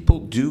 When people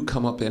do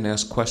come up and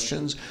ask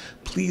questions,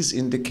 please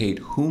indicate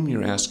whom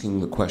you're asking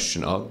the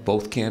question of,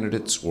 both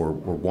candidates or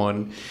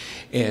one.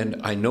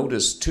 And I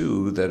noticed,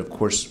 too, that, of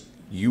course,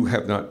 you're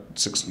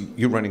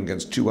running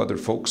against 2 other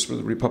folks for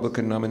the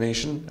Republican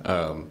nomination.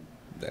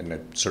 And I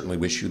certainly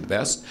wish you the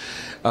best.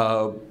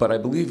 But I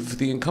believe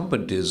the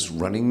incumbent is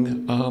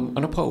running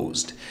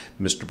unopposed.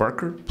 Mr.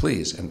 Barker,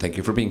 please, and thank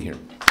you for being here.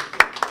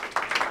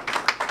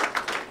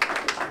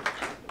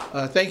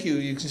 Thank you.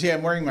 You can see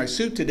I'm wearing my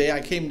suit today. I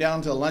came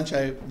down to lunch.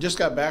 I just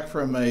got back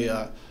from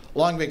a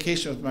long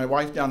vacation with my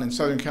wife down in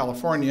Southern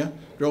California.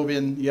 Drove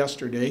in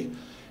yesterday.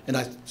 And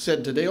I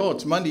said today, oh,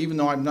 it's Monday, even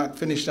though I'm not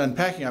finished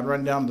unpacking, I'd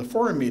run down to the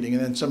forum meeting.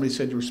 And then somebody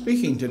said you were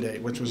speaking today,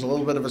 which was a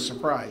little bit of a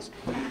surprise.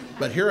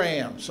 But here I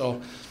am.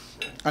 So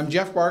I'm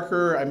Jeff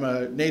Barker. I'm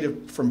a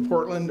native from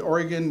Portland,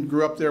 Oregon.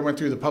 Grew up there, went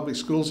through the public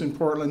schools in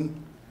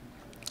Portland.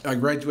 I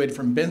graduated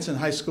from Benson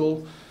High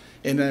School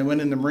And then I went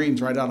in the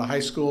Marines right out of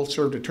high school,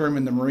 served a term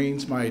in the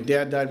Marines. My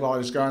dad died while I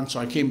was gone, so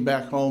I came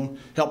back home,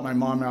 helped my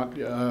mom out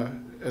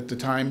at the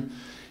time.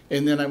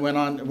 And then I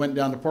went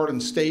down to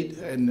Portland State,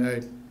 and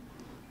I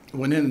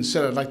went in and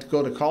said I'd like to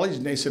go to college.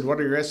 And they said, what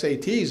are your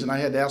SATs? And I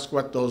had to ask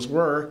what those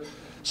were.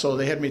 So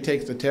they had me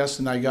take the test,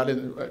 and I got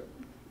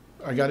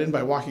in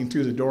by walking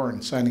through the door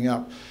and signing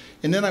up.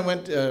 And then I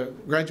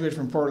graduated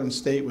from Portland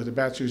State with a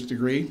bachelor's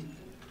degree.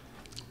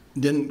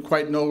 Didn't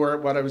quite know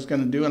what I was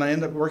going to do, and I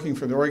ended up working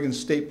for the Oregon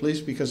State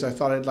Police because I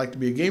thought I'd like to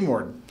be a game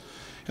warden.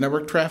 And I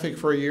worked traffic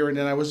for a year, and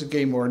then I was a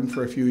game warden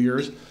for a few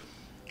years.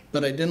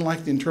 But I didn't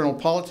like the internal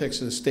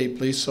politics of the state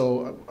police,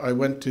 so I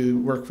went to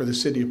work for the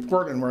city of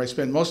Portland, where I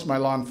spent most of my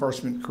law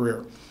enforcement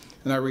career.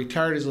 And I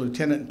retired as a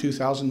lieutenant in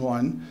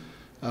 2001.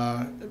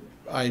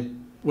 I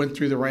went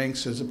through the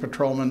ranks as a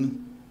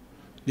patrolman,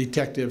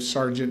 detective,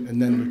 sergeant, and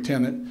then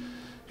lieutenant.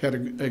 Had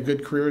a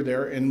good career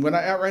there. And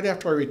right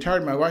after I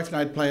retired, my wife and I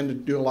had planned to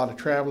do a lot of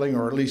traveling,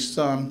 or at least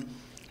some.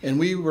 And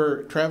we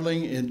were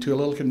traveling into a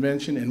little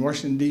convention in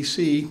Washington,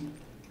 D.C.,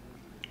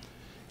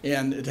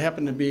 and it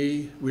happened to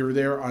be, we were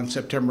there on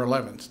September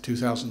 11th,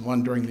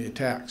 2001, during the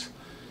attacks.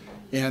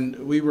 And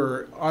we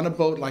were on a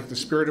boat like the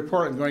Spirit of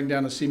Portland going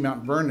down to see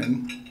Mount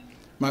Vernon.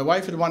 My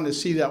wife had wanted to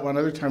see that one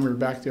other time we were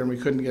back there and we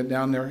couldn't get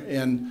down there.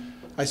 And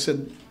I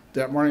said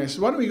that morning, I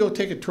said, why don't we go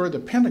take a tour of the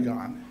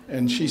Pentagon?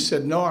 And she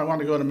said, no, I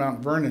want to go to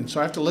Mount Vernon. So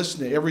I have to listen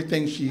to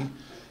everything she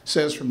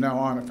says from now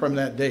on, from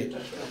that date.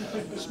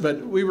 But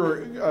we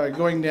were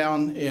going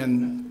down,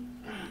 and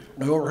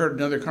I overheard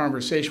another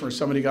conversation where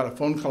somebody got a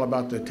phone call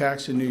about the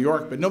attacks in New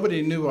York, but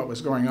nobody knew what was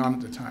going on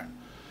at the time.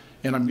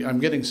 And I'm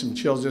getting some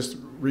chills just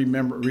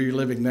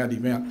reliving that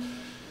event.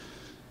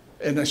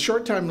 And a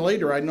short time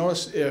later, I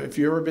noticed, if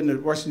you've ever been to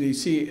Washington,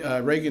 D.C.,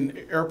 Reagan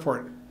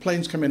Airport,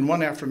 planes come in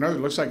one after another. It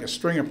looks like a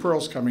string of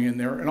pearls coming in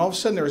there. And all of a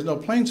sudden, there was no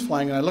planes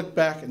flying, and I looked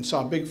back and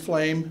saw big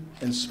flame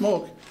and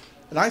smoke.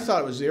 And I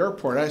thought it was the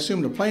airport. I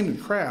assumed the plane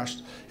had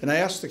crashed. And I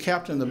asked the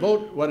captain of the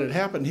boat what had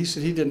happened. He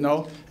said he didn't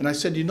know. And I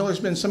said, you know, there's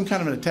been some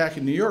kind of an attack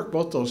in New York.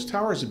 Both those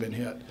towers have been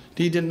hit.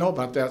 He didn't know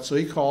about that. So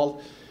he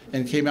called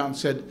and came out and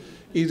said,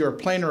 either a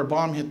plane or a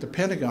bomb hit the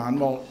Pentagon.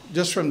 Well,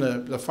 just from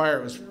the fire,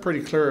 it was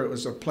pretty clear it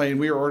was a plane.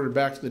 We were ordered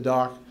back to the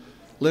dock,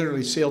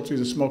 literally sailed through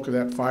the smoke of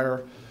that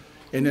fire,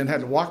 and then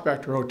had to walk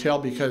back to our hotel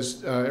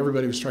because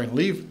everybody was trying to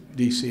leave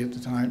D.C. at the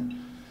time.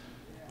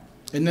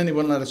 And then they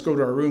wouldn't let us go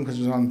to our room because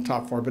it was on the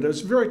top floor. But it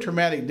was a very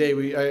traumatic day.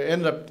 I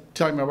ended up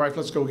telling my wife,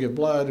 let's go give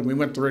blood. And we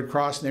went to the Red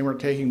Cross, and they weren't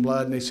taking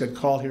blood. And they said,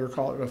 call here,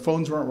 call. The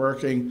phones weren't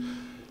working,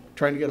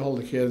 trying to get a hold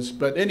of kids.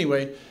 But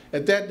anyway,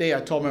 at that day, I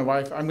told my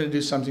wife, I'm going to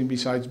do something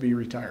besides be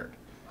retired.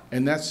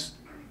 And that's,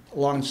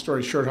 long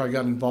story short, how I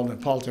got involved in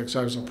politics.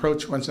 I was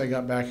approached once I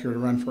got back here to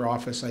run for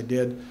office. I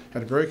did.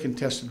 Had a very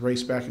contested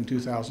race back in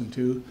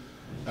 2002.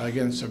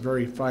 Against a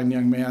very fine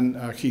young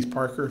man, Keith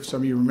Parker.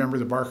 Some of you remember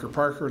the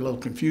Barker-Parker, a little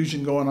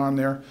confusion going on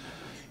there.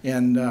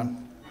 And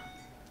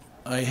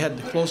I had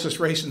the closest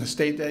race in the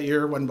state that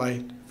year, won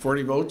by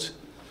 40 votes.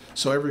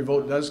 So every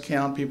vote does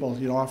count. People,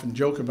 often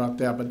joke about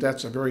that, but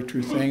that's a very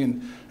true thing.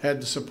 And I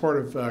had the support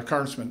of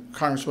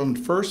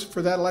Congresswoman First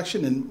for that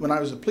election. And when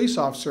I was a police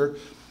officer,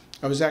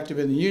 I was active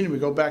in the union. We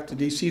go back to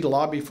D.C. to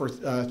lobby for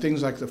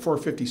things like the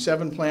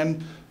 457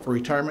 plan for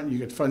retirement. You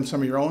could fund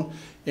some of your own,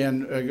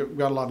 and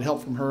got a lot of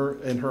help from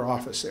her in her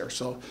office there.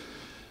 So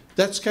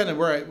that's kind of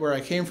where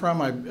I came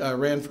from. I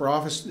ran for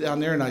office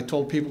down there, and I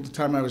told people at the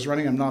time I was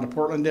running, I'm not a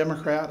Portland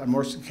Democrat. I'm a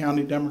Morrison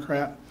County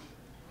Democrat.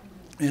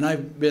 And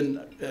I've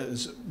been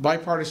as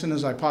bipartisan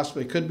as I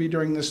possibly could be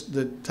during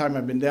the time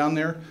I've been down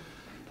there.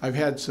 I've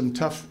had some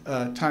tough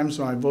times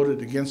when I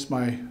voted against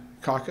my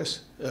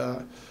caucus.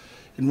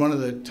 And one of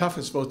the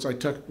toughest votes I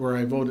took where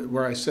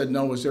I said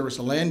no was there was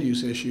a land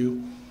use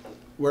issue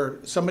where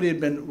somebody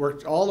had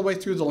worked all the way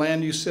through the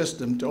land use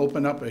system to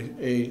open up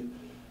a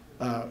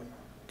kind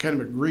of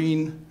a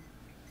green,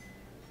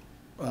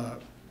 I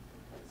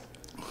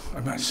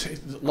might say,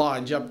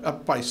 lodge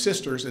up by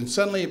Sisters, and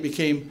suddenly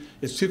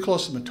it's too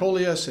close to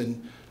Metolius,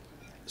 and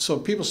so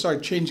people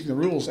started changing the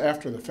rules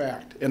after the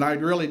fact. And I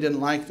really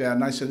didn't like that,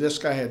 and I said this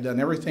guy had done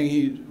everything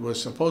he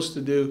was supposed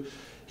to do.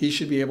 He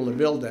should be able to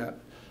build that.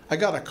 I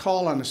got a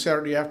call on a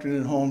Saturday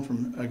afternoon home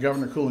from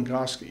Governor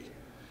Kulinkoski,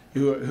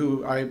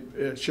 who I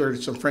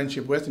shared some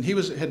friendship with, and he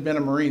had been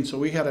a Marine, so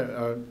we had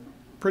a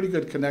pretty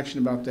good connection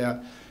about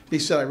that. He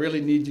said, I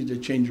really need you to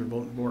change your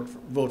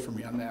vote for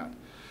me on that.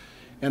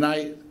 And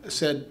I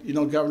said,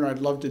 Governor, I'd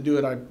love to do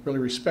it. I really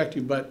respect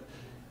you, but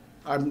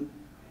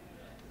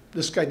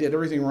this guy did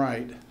everything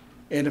right.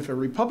 And if a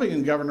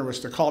Republican governor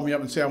was to call me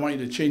up and say, I want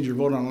you to change your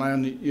vote on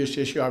land use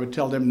issue, I would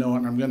tell them no,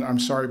 and I'm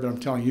sorry, but I'm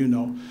telling you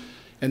no.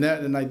 And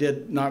I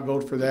did not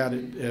vote for that.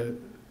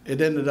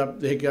 It ended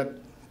up,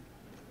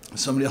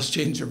 somebody else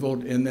changed their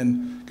vote and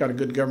then got a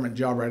good government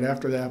job right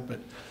after that. But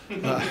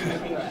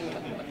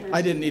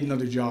I didn't need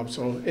another job.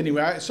 So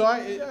anyway,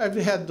 I've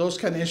had those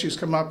kind of issues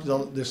come up.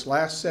 This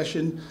last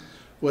session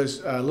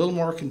was a little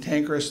more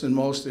cantankerous than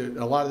most.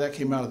 A lot of that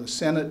came out of the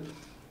Senate.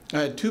 I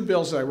had two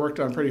bills that I worked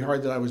on pretty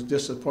hard that I was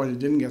disappointed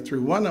didn't get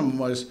through. One of them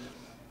was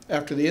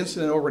after the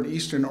incident over in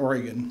Eastern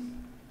Oregon.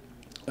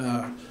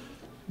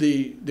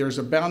 There's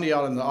a bounty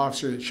out on the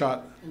officer that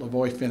shot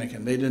Lavoy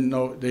Finnegan. They didn't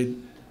know, the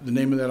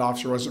name of that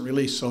officer wasn't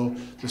released. So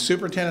the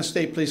superintendent of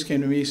state police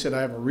came to me and said,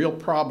 I have a real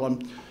problem.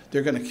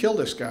 They're going to kill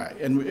this guy.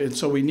 And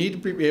so we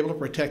need to be able to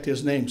protect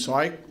his name. So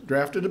I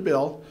drafted a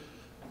bill,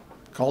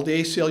 called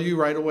the ACLU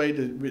right away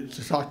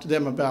to talk to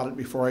them about it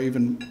before I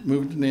even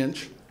moved an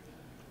inch.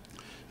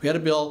 We had a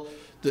bill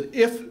that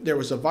if there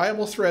was a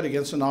viable threat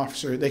against an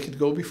officer, they could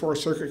go before a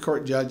circuit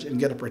court judge and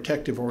get a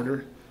protective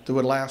order that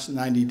would last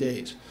 90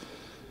 days.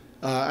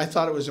 I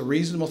thought it was a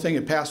reasonable thing.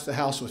 It passed the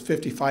House with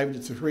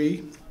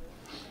 55-3.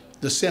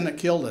 The Senate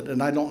killed it,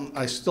 and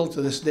I still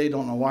to this day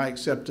don't know why,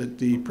 except that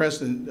the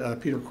president,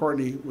 Peter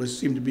Courtney,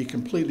 seemed to be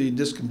completely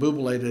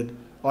discombobulated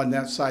on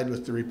that side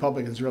with the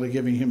Republicans, really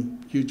giving him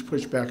huge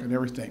pushback on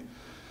everything.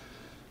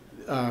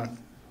 So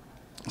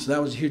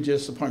that was a huge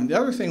disappointment. The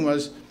other thing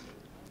was,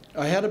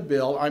 I had a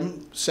bill.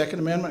 I'm Second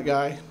Amendment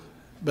guy,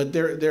 but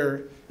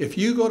if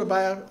you go to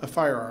buy a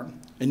firearm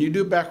and you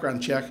do a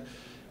background check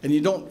and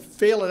you don't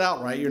fail it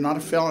outright, you're not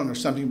a felon or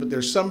something, but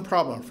there's some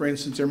problem. For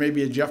instance, there may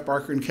be a Jeff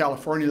Barker in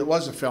California that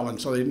was a felon,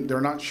 so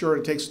they're not sure.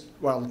 It takes a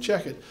while to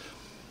check it.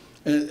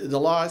 And the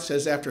law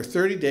says after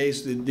 30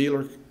 days, the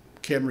dealer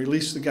can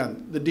release the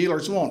gun. The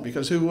dealers won't,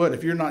 because who would?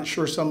 If you're not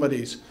sure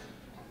somebody's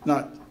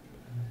not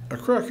a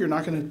crook, you're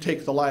not going to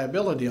take the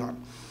liability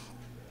on.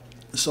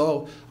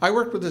 So I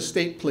worked with the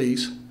state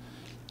police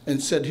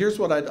and said, here's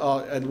what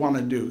I'd want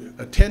to do.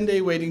 A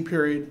 10-day waiting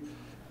period,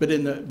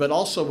 but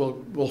also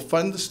we'll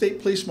fund the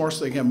state police more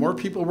so they can have more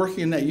people working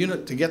in that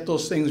unit to get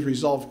those things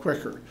resolved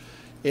quicker.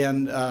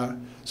 And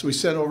so we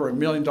sent over $1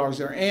 million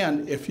there.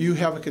 And if you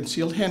have a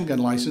concealed handgun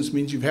license,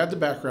 means you've had the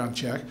background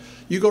check,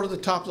 you go to the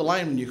top of the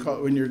line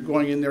when you're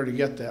going in there to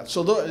get that.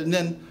 So and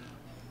then,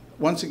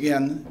 once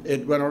again,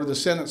 it went over to the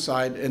Senate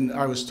side, and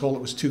I was told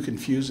it was too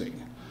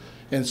confusing.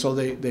 And so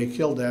they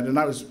killed that. And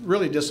I was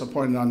really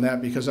disappointed on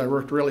that because I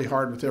worked really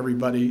hard with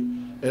everybody.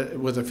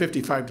 With a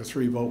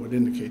 55-3 vote would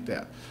indicate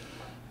that.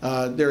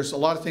 There's a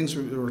lot of things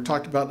that were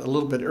talked about a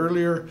little bit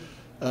earlier,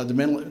 the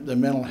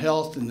mental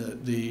health and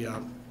the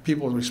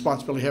people with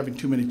responsibility having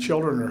too many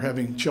children or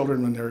having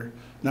children when they're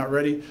not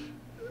ready.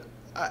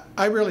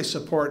 I really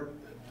support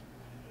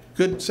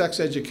good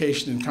sex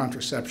education and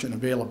contraception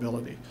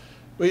availability.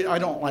 I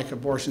don't like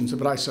abortions,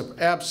 but I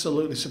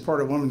absolutely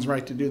support a woman's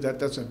right to do that.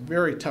 That's a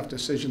very tough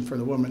decision for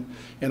the woman,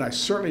 and I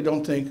certainly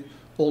don't think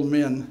old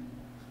men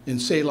in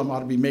Salem ought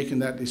to be making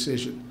that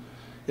decision.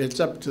 It's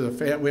up to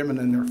the women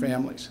and their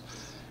families.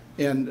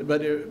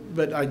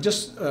 But I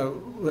just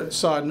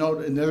saw a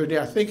note the other day.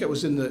 I think it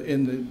was in the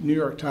New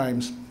York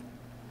Times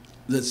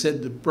that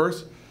said the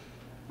birth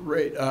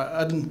rate,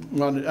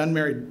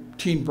 unmarried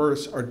teen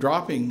births are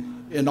dropping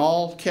in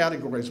all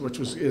categories, which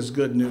is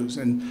good news.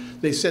 And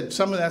they said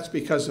some of that's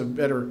because of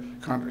better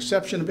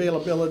contraception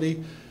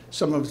availability,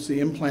 some of it's the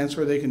implants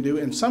where they can do,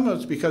 and some of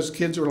it's because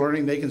kids are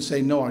learning they can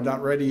say, no, I'm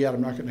not ready yet,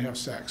 I'm not going to have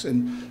sex.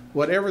 And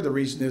whatever the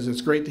reason is,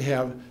 it's great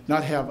to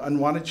not have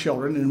unwanted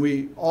children. And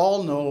we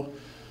all know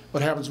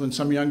what happens when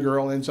some young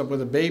girl ends up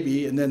with a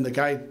baby and then the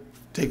guy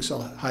takes a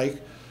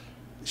hike.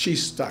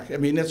 She's stuck. I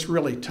mean, it's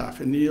really tough.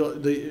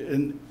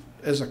 And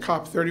as a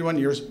cop, 31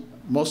 years,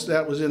 most of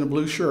that was in a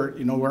blue shirt,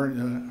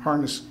 wearing a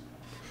harness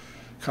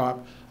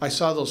cop. I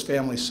saw those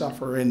families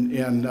suffer, and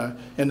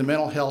the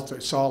mental health, I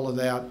saw all of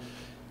that.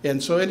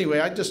 And so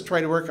anyway, I just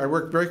try to I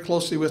work very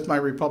closely with my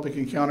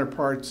Republican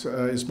counterparts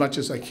as much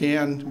as I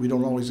can. We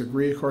don't always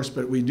agree, of course,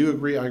 but we do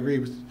agree. I agree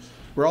with,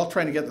 we're all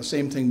trying to get the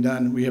same thing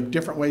done. We have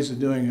different ways of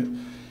doing it.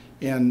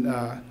 And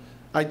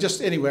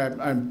anyway,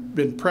 I've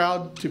been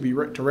proud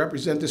to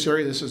represent this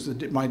area. This is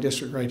my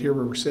district right here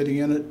where we're sitting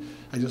in it.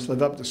 I just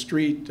live up the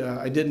street.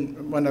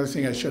 One other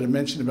thing I should have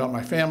mentioned about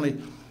my family,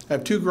 I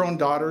have two grown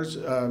daughters.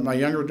 My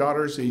younger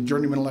daughter is a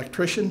journeyman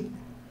electrician.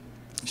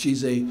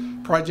 She's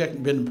been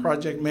a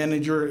project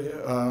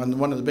manager on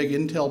one of the big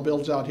Intel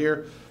builds out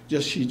here.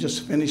 She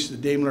just finished the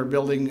Daimler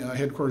building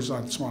headquarters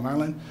on Swan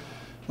Island.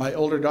 My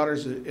older daughter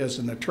is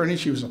an attorney.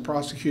 She was a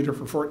prosecutor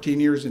for 14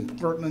 years in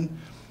Portland.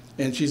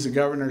 And she's the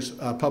governor's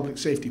public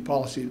safety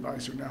policy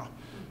advisor now.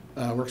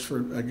 Works for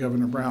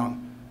Governor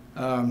Brown.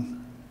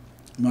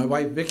 My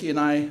wife Vicki and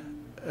I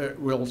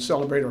will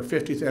celebrate our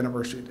 50th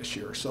anniversary this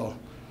year. So,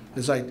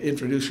 as I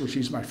introduce her,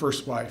 she's my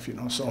first wife,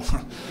 So,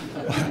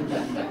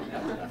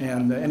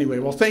 and anyway,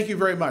 well, thank you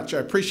very much. I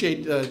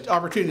appreciate the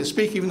opportunity to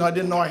speak, even though I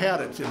didn't know I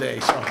had it today.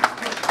 So.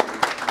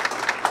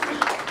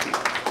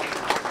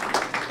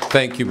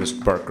 Thank you,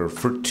 Mr. Barker.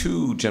 For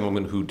two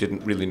gentlemen who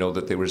didn't really know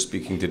that they were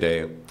speaking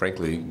today,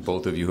 frankly,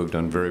 both of you have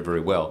done very, very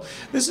well.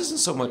 This isn't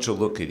so much a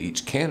look at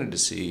each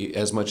candidacy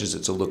as much as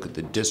it's a look at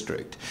the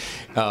district.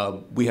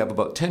 We have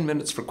about 10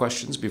 minutes for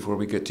questions before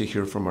we get to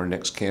hear from our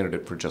next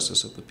candidate for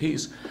Justice of the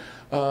Peace.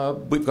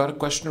 We've got a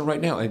questioner right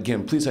now.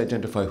 Again, please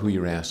identify who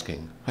you're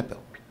asking. Hi,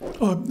 Bill.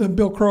 I'm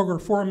Bill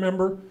Kroger, forum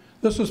member.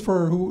 This is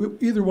for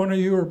either one of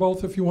you or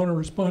both if you want to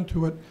respond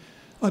to it.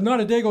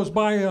 Not a day goes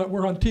by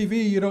where on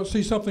TV you don't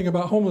see something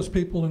about homeless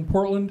people in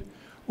Portland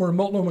or in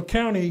Multnomah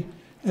County,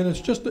 and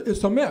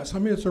it's a mess. I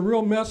mean, it's a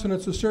real mess, and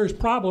it's a serious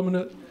problem,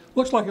 and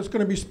looks like it's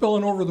going to be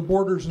spilling over the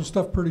borders and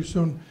stuff pretty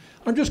soon.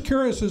 I'm just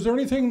curious, is there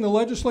anything the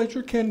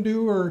legislature can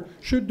do or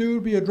should do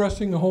to be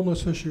addressing the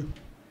homeless issue?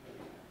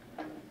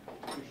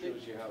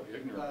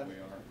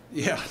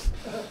 Yeah,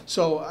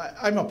 so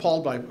I'm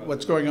appalled by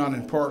what's going on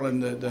in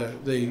Portland.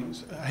 The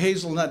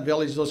hazelnut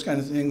village, those kind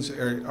of things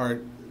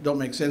don't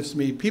make sense to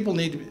me.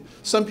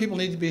 Some people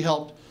need to be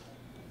helped.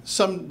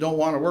 Some don't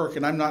want to work,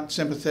 and I'm not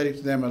sympathetic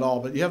to them at all.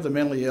 But you have the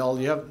mentally ill,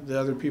 you have the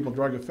other people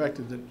drug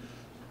affected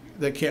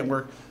that can't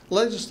work. The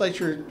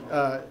legislature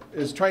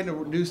is trying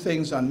to do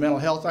things on mental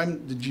health.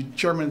 I'm the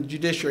chairman of the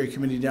Judiciary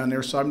Committee down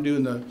there, so I'm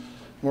doing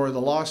more of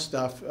the law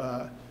stuff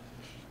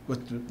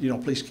with the,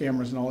 police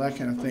cameras and all that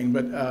kind of thing.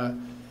 But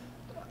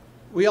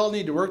we all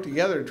need to work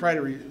together to try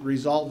to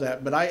resolve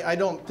that. But I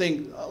don't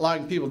think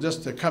allowing people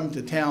just to come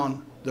to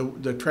town,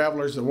 the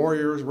travelers, the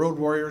warriors, road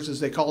warriors as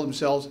they call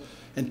themselves,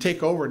 and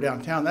take over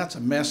downtown, that's a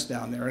mess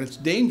down there, and it's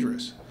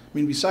dangerous. I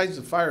mean, besides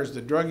the fires,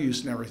 the drug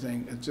use and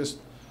everything, it's just,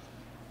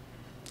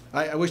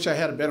 I wish I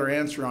had a better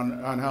answer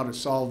on how to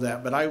solve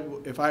that, but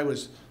if I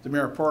was the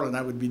mayor of Portland,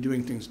 I would be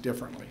doing things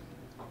differently.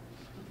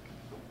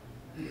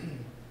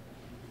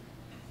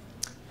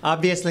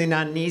 Obviously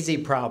not an easy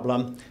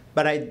problem,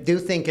 but I do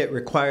think it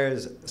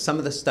requires some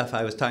of the stuff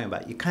I was talking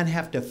about. You kind of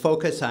have to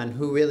focus on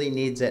who really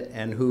needs it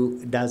and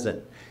who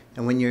doesn't.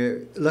 And when you're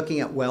looking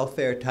at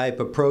welfare type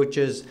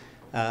approaches,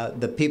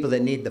 the people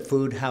that need the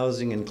food,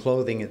 housing, and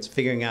clothing, it's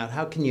figuring out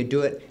how can you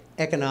do it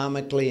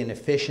economically and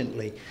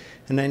efficiently.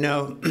 And I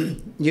know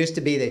used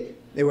to be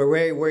they were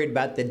very worried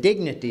about the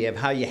dignity of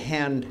how you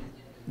hand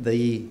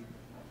the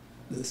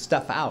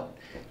stuff out.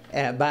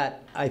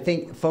 But I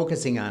think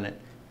focusing on it.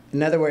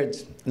 In other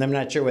words, and I'm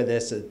not sure whether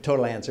this is a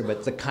total answer, but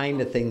it's the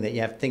kind of thing that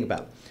you have to think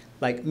about.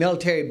 Like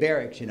military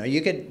barracks,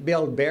 you could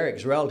build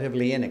barracks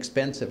relatively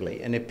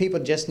inexpensively. And if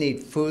people just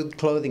need food,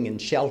 clothing, and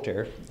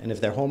shelter, and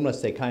if they're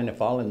homeless, they kind of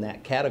fall in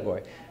that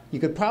category, you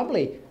could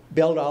probably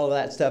build all of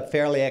that stuff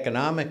fairly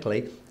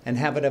economically and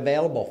have it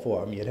available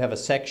for them. You'd have a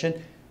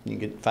section, you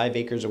get 5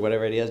 acres or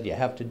whatever it is, you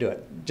have to do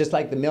it. Just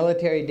like the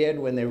military did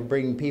when they were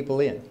bringing people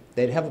in.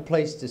 They'd have a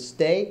place to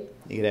stay.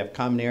 You could have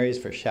common areas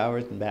for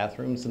showers and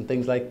bathrooms and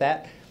things like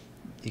that.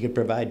 You could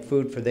provide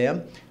food for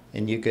them,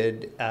 and you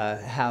could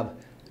have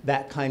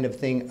that kind of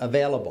thing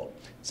available.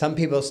 Some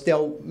people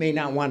still may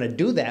not want to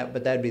do that,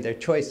 but that'd be their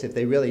choice if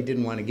they really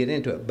didn't want to get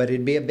into it. But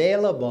it'd be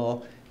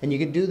available, and you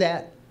could do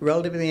that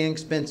relatively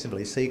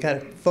inexpensively. So you got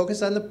to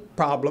focus on the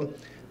problem,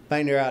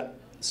 find out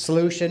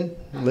solution,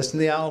 listen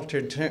to the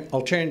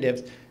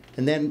alternatives,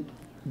 and then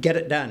get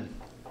it done.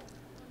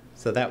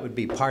 So that would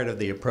be part of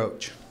the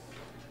approach.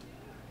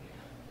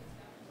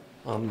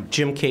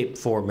 Jim Cape,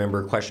 floor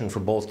member, question for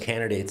both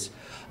candidates.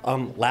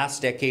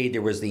 Last decade,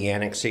 there was the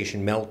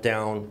annexation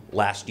meltdown.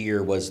 Last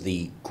year was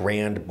the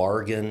grand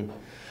bargain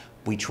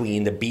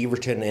between the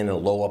Beaverton and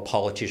Aloha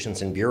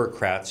politicians and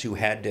bureaucrats who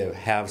had to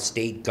have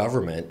state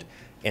government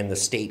and the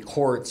state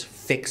courts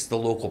fix the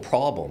local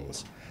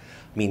problems.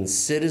 I mean,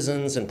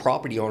 citizens and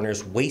property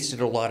owners wasted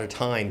a lot of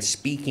time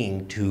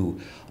speaking to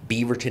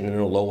Beaverton and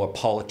Aloha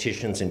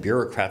politicians and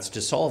bureaucrats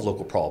to solve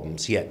local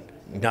problems, yet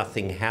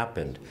nothing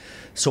happened.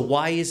 So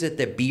why is it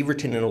that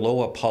Beaverton and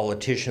Aloha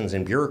politicians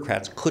and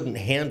bureaucrats couldn't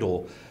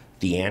handle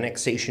the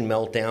annexation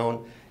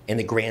meltdown and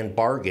the grand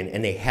bargain,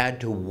 and they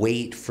had to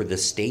wait for the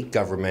state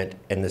government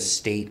and the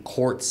state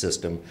court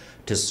system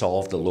to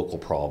solve the local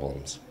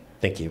problems?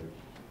 Thank you.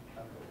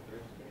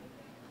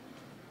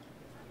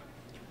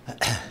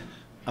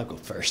 I'll go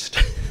first.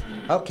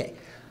 Okay.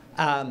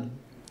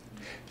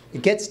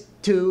 It gets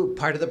to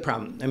part of the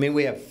problem. I mean,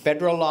 we have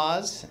federal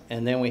laws,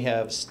 and then we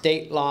have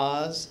state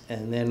laws,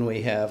 and then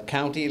we have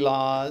county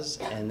laws,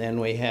 and then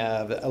we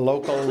have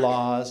local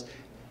laws,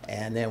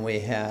 and then we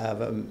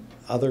have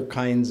other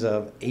kinds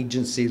of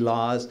agency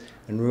laws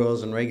and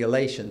rules and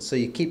regulations. So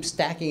you keep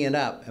stacking it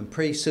up, and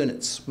pretty soon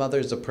it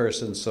smothers a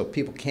person so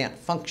people can't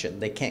function.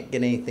 They can't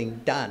get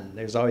anything done.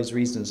 There's always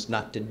reasons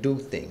not to do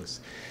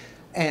things.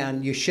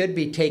 And you should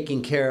be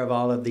taking care of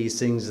all of these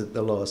things at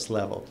the lowest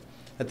level.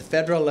 At the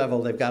federal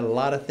level, they've got a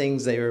lot of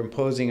things they are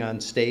imposing on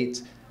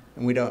states,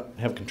 and we don't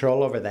have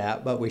control over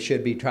that, but we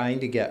should be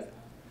trying to get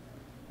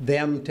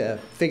them to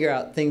figure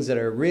out things that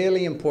are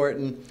really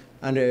important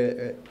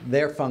under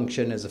their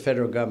function as a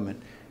federal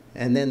government.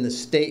 And then the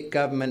state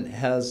government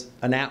has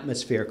an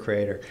atmosphere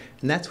creator.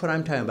 And that's what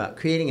I'm talking about,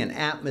 creating an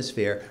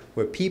atmosphere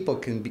where people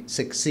can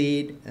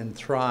succeed and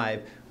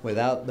thrive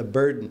without the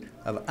burden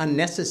of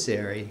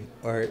unnecessary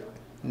or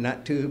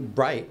not too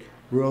bright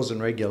rules and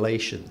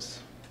regulations.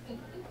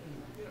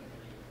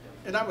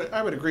 And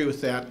I would agree with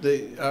that.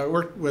 I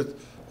worked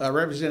with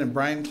Representative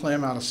Brian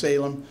Clem out of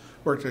Salem,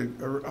 worked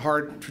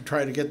hard to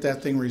try to get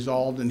that thing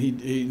resolved, and he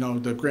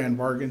the grand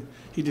bargain.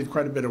 He did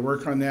quite a bit of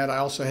work on that. I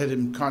also had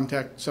him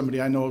contact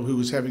somebody I know who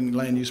was having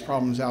land use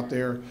problems out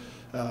there,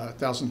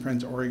 Thousand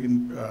Friends,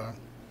 Oregon.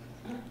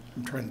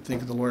 I'm trying to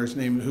think of the lawyer's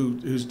name,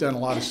 who's done a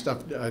lot of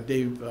stuff.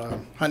 Dave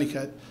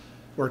Honeycutt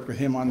worked with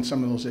him on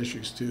some of those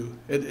issues too.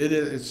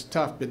 It's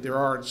tough, but there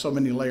are so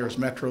many layers.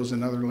 Metro's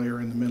another layer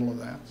in the middle of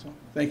that. So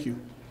thank you.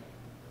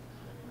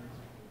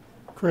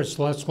 Chris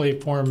Leslie,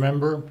 former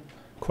member.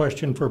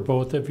 question for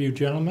both of you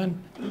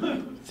gentlemen.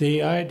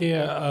 The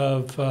idea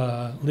of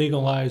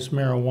legalized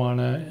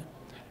marijuana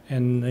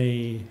and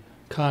the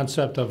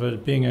concept of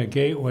it being a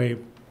gateway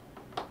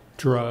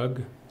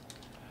drug,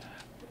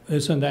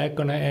 isn't that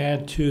going to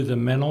add to the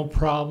mental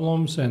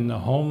problems and the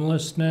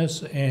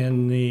homelessness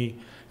and the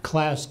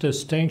class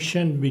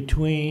distinction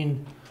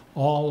between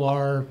all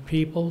our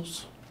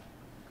peoples?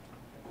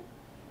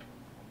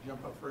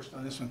 Jump up first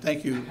on this one.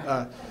 Thank you.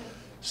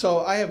 So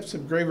I have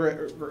some grave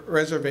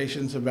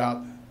reservations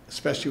about,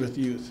 especially with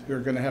youth, who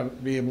are going to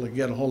be able to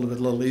get a hold of it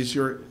a little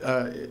easier.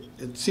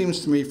 It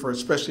seems to me,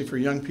 especially for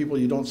young people,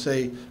 you don't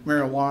say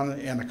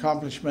marijuana and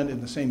accomplishment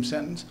in the same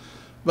sentence,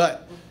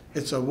 but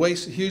it's a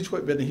waste,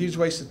 been a huge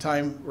waste of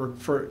time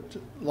to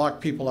lock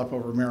people up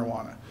over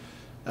marijuana,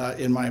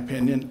 in my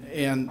opinion.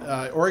 And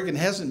Oregon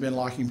hasn't been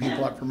locking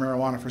people up for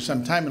marijuana for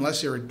some time,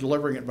 unless they were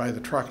delivering it by the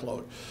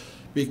truckload,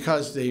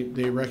 because they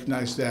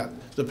recognized that.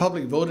 The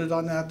public voted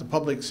on that. The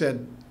public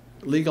said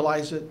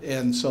legalize it,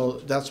 and so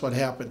that's what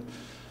happened.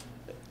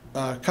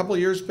 A couple of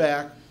years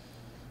back,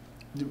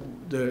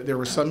 there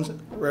were some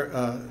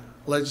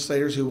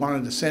legislators who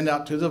wanted to send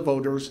out to the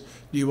voters,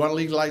 do you want to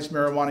legalize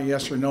marijuana,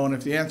 yes or no? And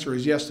if the answer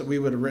is yes, that we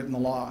would have written the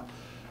law.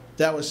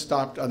 That was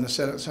stopped on the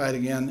Senate side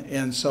again,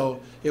 and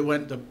so it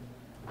went to,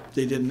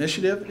 they did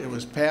initiative, it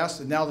was passed,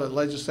 and now the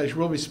legislature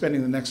will be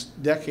spending the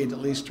next decade at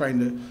least trying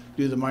to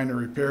do the minor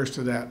repairs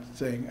to that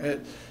thing.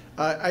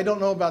 I don't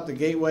know about the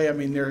gateway. I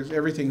mean,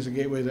 everything's a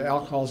gateway. The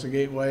alcohol's a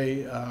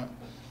gateway.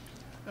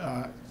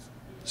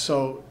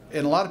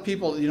 And a lot of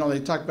people, you know, they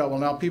talk about, well,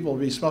 now people will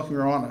be smoking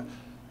marijuana.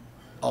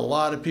 A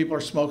lot of people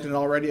are smoking it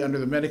already under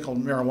the medical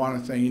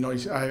marijuana thing. You know,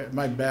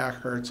 my back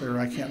hurts, or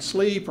I can't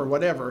sleep, or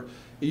whatever.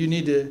 You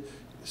need to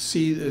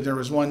see, there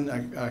was one,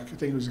 I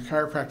think it was a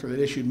chiropractor that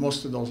issued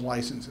most of those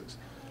licenses.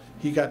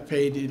 He got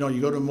paid, you know,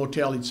 you go to a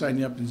motel, he'd sign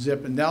you up and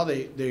zip, and now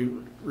they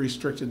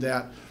restricted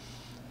that.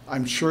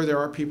 I'm sure there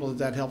are people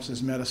that helps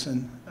as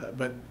medicine,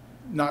 but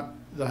not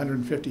the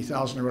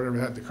 150,000 or whatever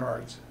had the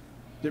cards.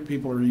 That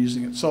people are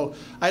using it. So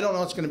I don't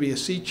know, it's going to be a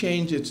sea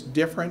change. It's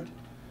different.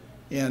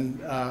 And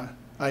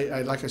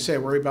like I say, I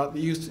worry about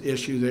the youth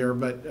issue there,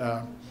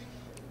 but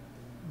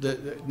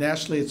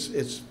nationally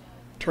it's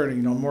turning,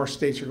 you know, more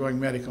states are going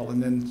medical,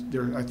 and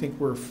then I think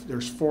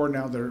there's 4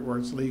 now where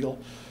it's legal.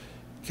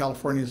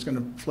 California is going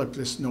to flip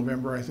this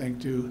November, I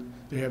think, too.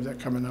 They have that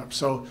coming up.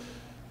 So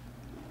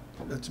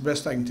that's the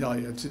best I can tell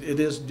you. It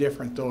is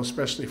different, though,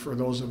 especially for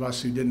those of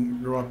us who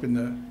didn't grow up in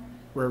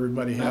where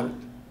everybody had it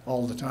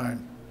all the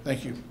time.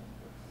 Thank you.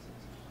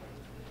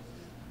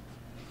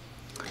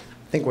 I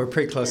think we're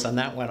pretty close on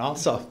that one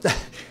also.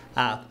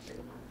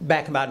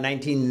 Back about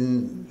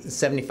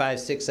 1975,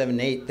 6, 7,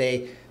 8,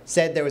 they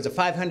said there was a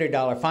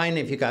 $500 fine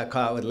if you got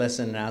caught with less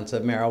than an ounce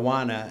of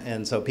marijuana,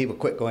 and so people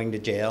quit going to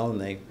jail and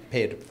they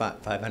paid a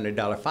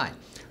 $500 fine.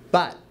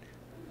 But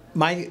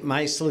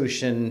my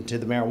solution to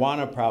the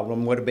marijuana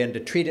problem would have been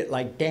to treat it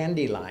like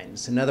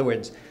dandelions. In other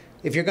words,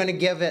 if you're going to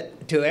give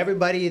it to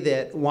everybody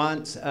that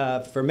wants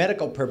for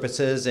medical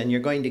purposes, and you're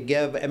going to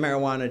give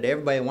marijuana to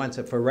everybody who wants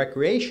it for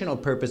recreational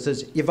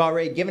purposes, you've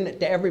already given it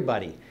to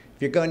everybody.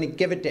 If you're going to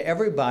give it to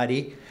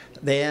everybody,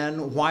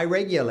 then why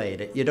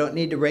regulate it? You don't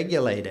need to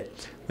regulate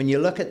it. When you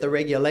look at the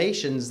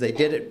regulations, they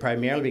did it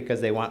primarily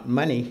because they want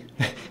money,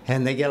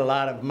 and they get a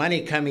lot of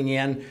money coming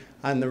in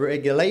on the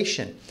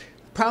regulation.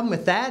 Problem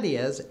with that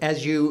is,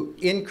 as you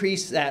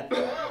increase that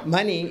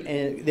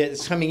money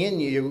that's coming in,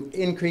 you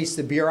increase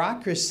the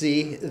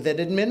bureaucracy that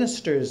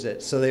administers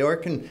it. So the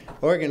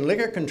Oregon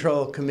Liquor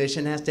Control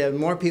Commission has to have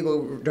more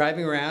people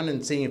driving around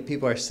and seeing if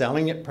people are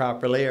selling it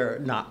properly or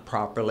not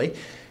properly.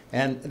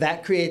 And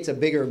that creates a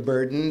bigger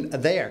burden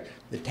there.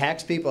 The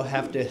tax people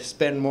have to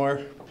spend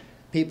more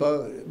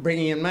people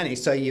bringing in money.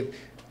 So you've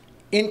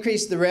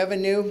increased the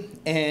revenue,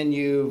 and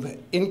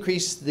you've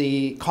increased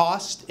the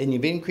cost, and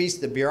you've increased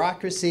the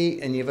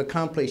bureaucracy, and you've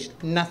accomplished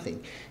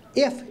nothing.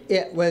 If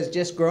it was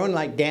just grown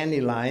like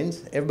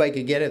dandelions, everybody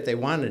could get it if they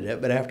wanted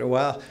it, but after a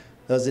while,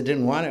 those that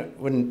didn't want it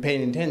wouldn't pay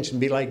any attention. It'd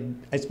be like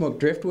I smoked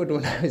driftwood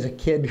when I was a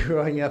kid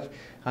growing up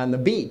on the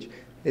beach.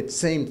 It's the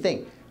same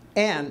thing.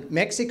 And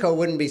Mexico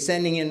wouldn't be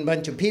sending in a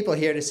bunch of people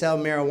here to sell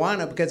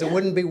marijuana because it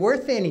wouldn't be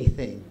worth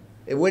anything.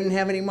 It wouldn't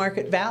have any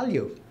market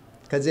value,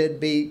 because it'd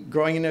be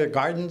growing in their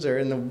gardens or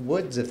in the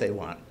woods if they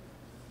want.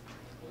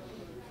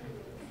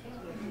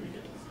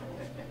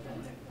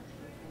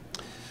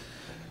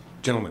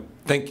 Gentlemen,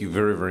 thank you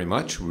very, very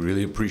much. We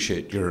really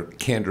appreciate your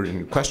candor in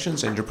your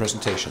questions and your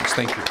presentations.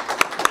 Thank you.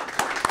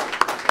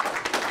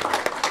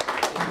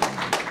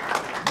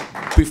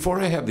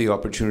 Before I have the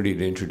opportunity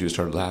to introduce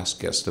our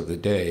last guest of the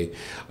day,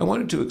 I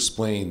wanted to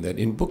explain that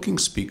in booking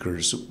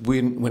speakers,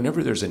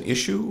 whenever there's an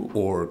issue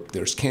or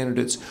there's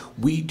candidates,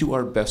 we do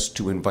our best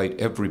to invite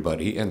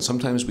everybody, and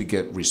sometimes we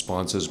get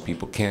responses,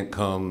 people can't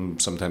come,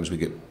 sometimes we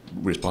get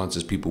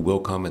responses, people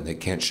will come and they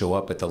can't show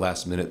up at the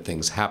last minute,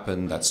 things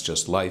happen, that's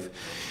just life.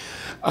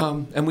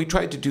 And we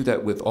tried to do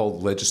that with all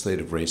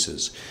legislative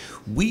races.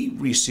 We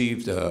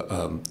received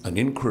an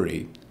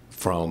inquiry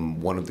from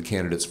one of the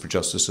candidates for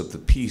Justice of the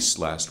Peace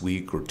last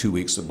week or 2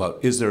 weeks about,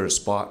 is there a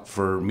spot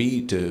for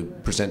me to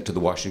present to the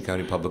Washington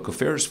County Public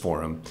Affairs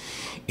Forum?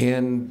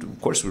 And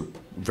of course, we're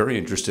very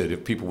interested.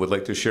 If people would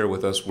like to share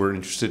with us, we're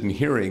interested in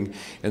hearing.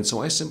 And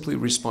so I simply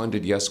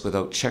responded yes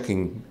without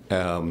checking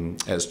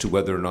as to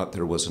whether or not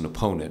there was an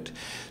opponent.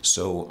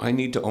 So I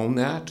need to own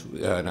that,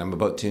 and I'm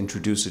about to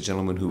introduce a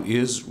gentleman who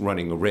is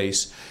running a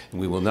race, and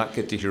we will not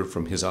get to hear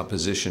from his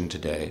opposition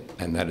today,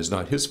 and that is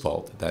not his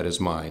fault, that is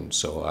mine.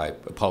 So I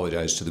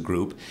apologize to the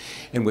group.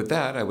 And with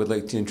that, I would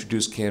like to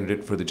introduce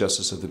candidate for the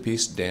Justice of the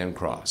Peace, Dan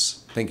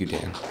Cross. Thank you,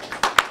 Dan.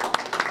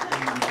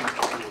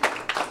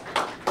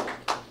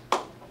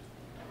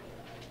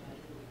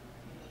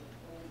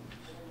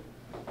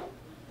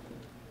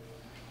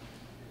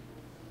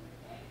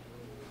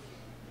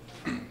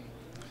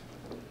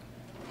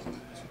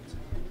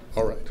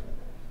 All right.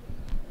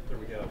 There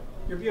we go.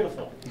 You're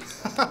beautiful.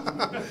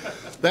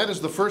 That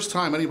is the first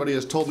time anybody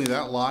has told me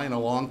that lie in a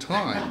long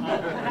time.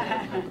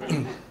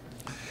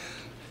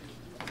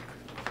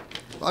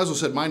 As I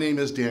said, my name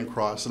is Dan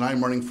Cross, and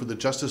I'm running for the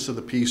Justice of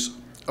the Peace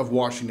of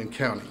Washington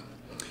County.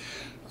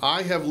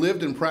 I have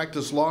lived and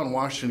practiced law in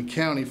Washington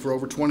County for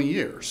over 20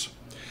 years.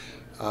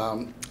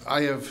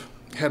 I have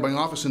had my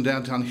office in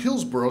downtown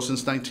Hillsborough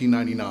since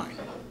 1999.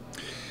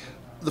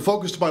 The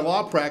focus of my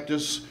law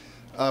practice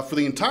for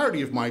the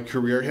entirety of my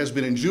career has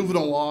been in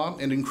juvenile law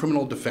and in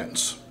criminal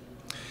defense.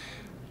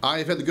 I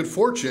have had the good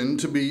fortune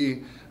to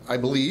be, I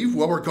believe,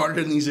 well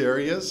regarded in these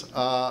areas.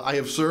 I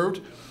have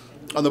served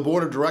on the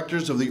board of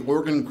directors of the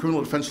Oregon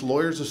Criminal Defense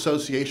Lawyers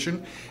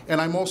Association,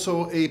 and I'm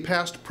also a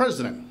past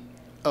president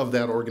of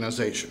that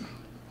organization.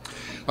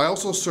 I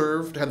also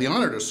had the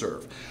honor to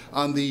serve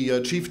on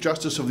the Chief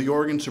Justice of the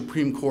Oregon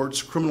Supreme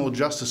Court's Criminal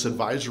Justice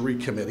Advisory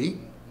Committee,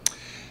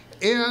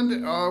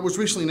 and was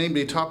recently named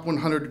a top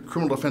 100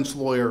 criminal defense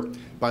lawyer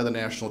by the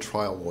National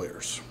Trial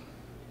Lawyers.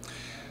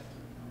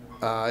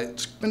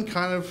 It's been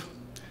kind of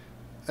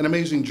an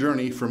amazing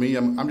journey for me.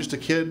 I'm just a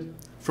kid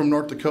from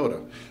North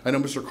Dakota. I know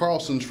Mr.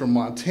 Carlson's from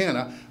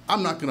Montana.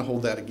 I'm not going to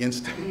hold that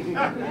against him.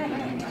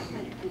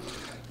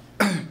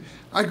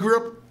 I grew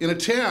up in a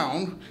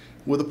town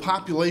with a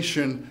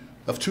population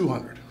of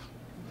 200.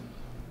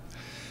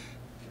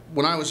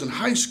 When I was in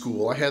high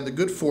school, I had the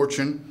good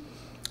fortune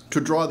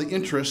to draw the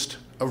interest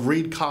of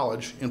Reed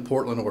College in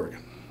Portland,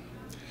 Oregon.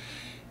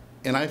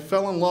 And I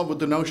fell in love with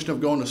the notion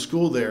of going to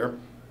school there,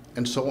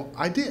 and so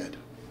I did.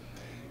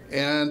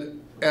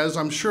 And as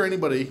I'm sure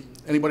anybody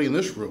in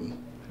this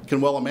room can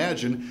well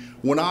imagine,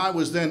 when I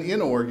was then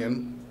in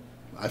Oregon,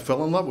 I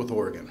fell in love with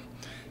Oregon.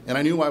 And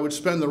I knew I would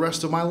spend the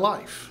rest of my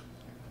life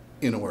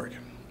in Oregon.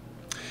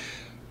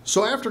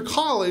 So after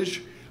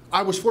college,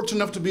 I was fortunate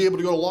enough to be able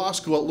to go to law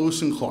school at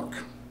Lewis & Clark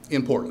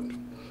in Portland.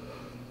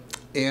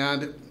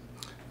 And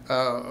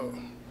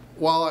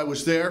while I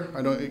was there,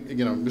 I know,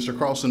 Mr.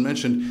 Carlson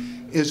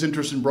mentioned his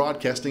interest in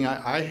broadcasting.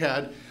 I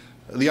had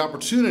the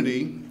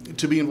opportunity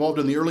to be involved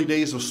in the early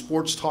days of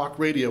sports talk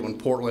radio in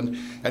Portland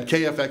at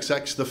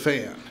KFXX The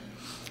Fan.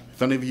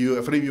 If any of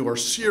you are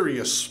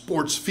serious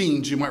sports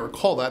fiends, you might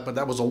recall that, but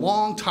that was a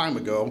long time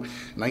ago,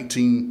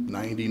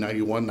 1990,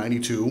 91,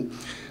 92.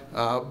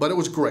 But it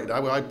was great.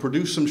 I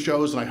produced some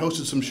shows and I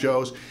hosted some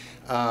shows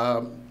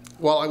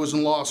while I was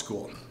in law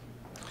school.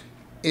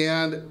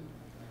 And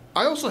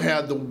I also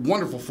had the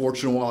wonderful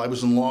fortune while I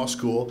was in law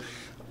school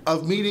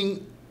of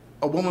meeting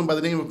a woman by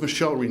the name of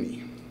Michelle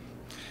Rini.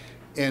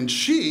 And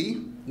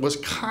she was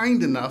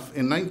kind enough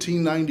in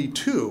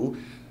 1992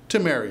 to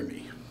marry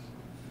me.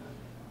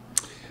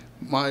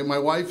 My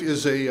wife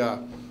is a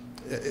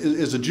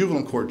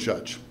juvenile court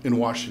judge in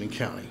Washington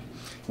County.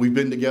 We've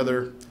been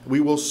together,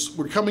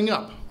 we're coming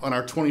up on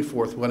our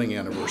 24th wedding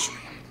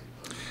anniversary.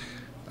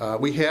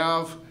 We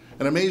have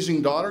an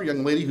amazing daughter, a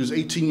young lady who's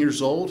 18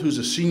 years old, who's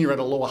a senior at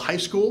Aloha High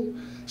School,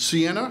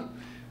 Sienna,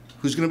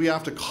 who's going to be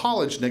off to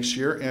college next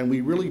year, and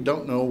we really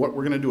don't know what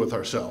we're going to do with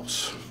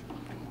ourselves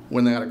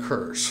when that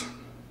occurs.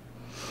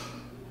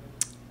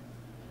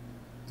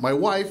 My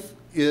wife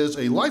is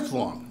a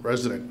lifelong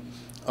resident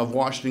of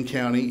Washington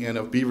County and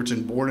of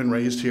Beaverton, born and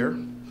raised here.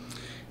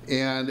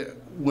 And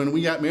when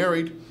we got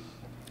married,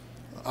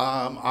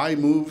 I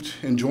moved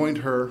and joined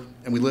her,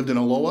 and we lived in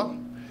Aloha.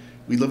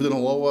 We lived in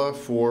Aloha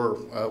for,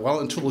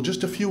 until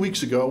just a few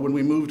weeks ago when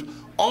we moved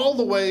all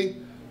the way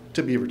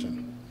to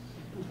Beaverton.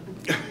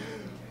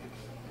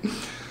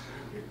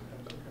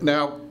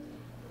 Now,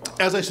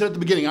 as I said at the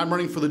beginning, I'm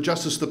running for the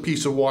Justice of the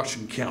Peace of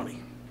Washington County.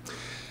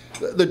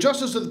 The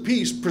Justice of the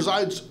Peace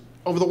presides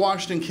over the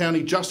Washington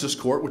County Justice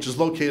Court, which is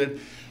located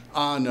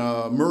on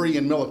Murray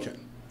and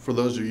Milliken, for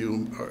those of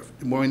you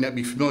who might not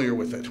be familiar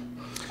with it.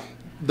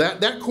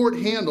 That court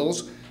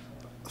handles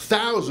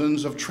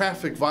thousands of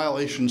traffic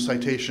violation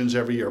citations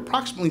every year,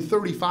 approximately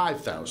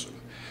 35,000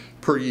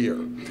 per year.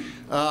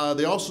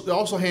 They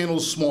also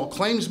handles small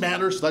claims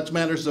matters. So that's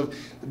matters of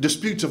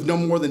disputes of no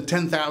more than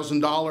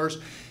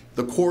 $10,000.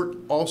 The court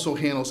also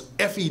handles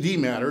FED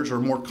matters, or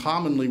more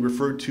commonly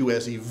referred to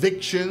as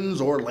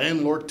evictions or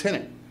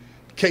landlord-tenant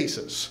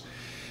cases.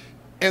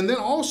 And then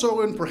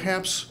also, and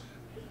perhaps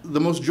the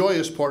most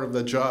joyous part of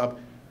the job,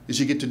 is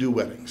you get to do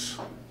weddings.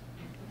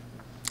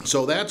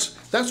 So that's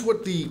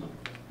what the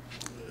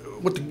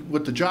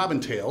job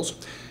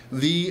entails.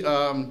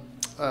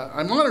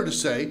 I'm honored to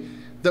say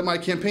that my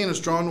campaign has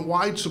drawn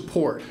wide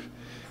support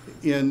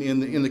in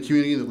the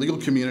community, in the legal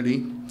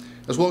community,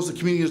 as well as the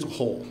community as a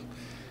whole.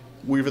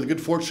 We have the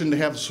good fortune to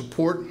have the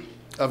support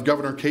of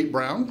Governor Kate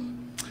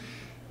Brown.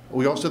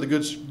 We also have the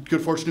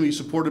good fortune to be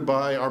supported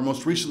by our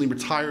most recently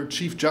retired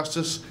Chief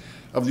Justice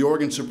of the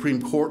Oregon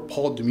Supreme Court,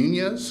 Paul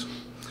Dominguez.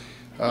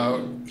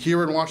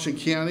 Here in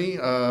Washington County,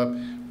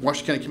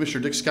 Washington County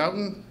Commissioner Dick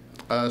Scouten,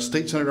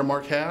 State Senator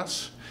Mark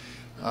Hass,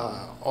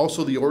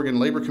 also the Oregon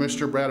Labor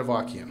Commissioner Brad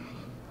Avakian.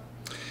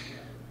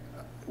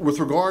 With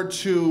regard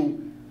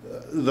to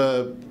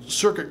the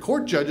circuit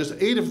court judges,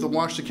 8 of the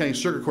Washington County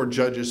Circuit Court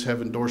judges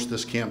have endorsed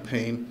this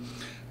campaign,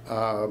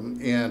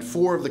 and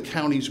 4 of the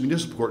county's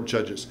municipal court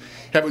judges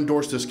have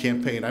endorsed this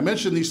campaign. I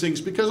mention these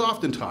things because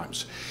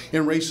oftentimes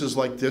in races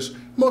like this,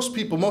 most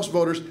people, most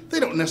voters,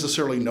 they don't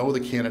necessarily know the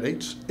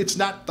candidates. It's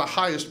not the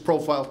highest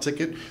profile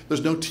ticket.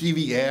 There's no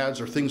TV ads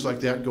or things like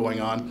that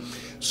going on.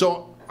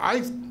 So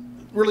I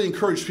really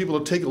encourage people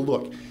to take a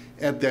look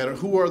at that.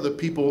 Who are the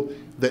people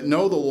that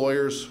know the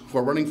lawyers who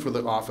are running for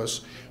the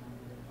office,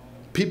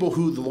 people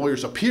who the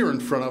lawyers appear in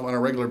front of on a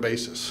regular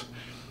basis.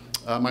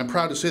 I'm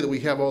proud to say that we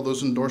have all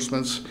those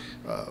endorsements.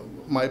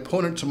 My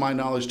opponent, to my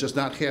knowledge, does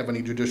not have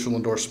any judicial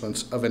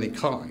endorsements of any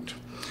kind.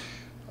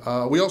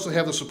 We also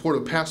have the support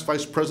of past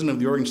Vice President of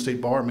the Oregon State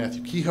Bar,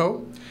 Matthew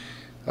Kehoe,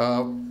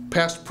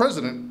 past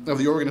President of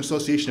the Oregon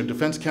Association of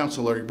Defense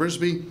Counsel, Larry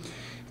Brisby,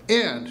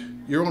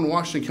 and your own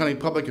Washington County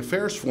Public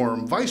Affairs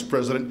Forum Vice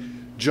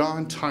President,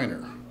 John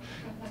Tyner.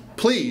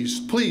 Please,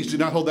 please do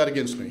not hold that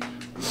against me.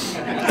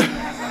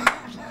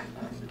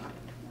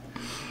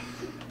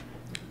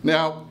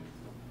 Now,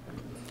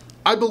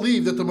 I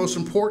believe that the most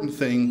important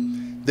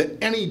thing that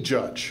any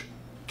judge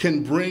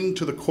can bring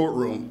to the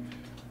courtroom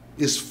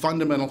is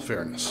fundamental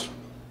fairness.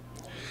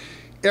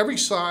 Every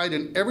side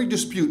and every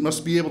dispute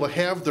must be able to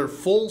have their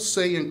full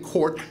say in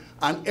court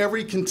on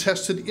every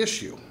contested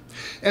issue,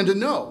 and to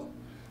know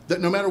that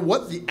no matter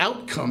what the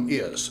outcome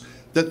is,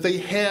 that they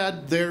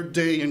had their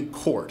day in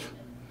court.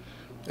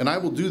 And I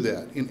will do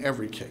that in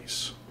every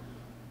case.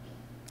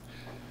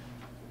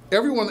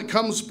 Everyone that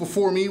comes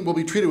before me will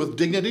be treated with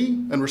dignity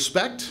and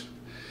respect.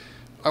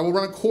 I will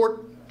run a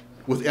court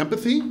with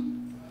empathy,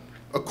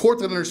 a court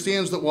that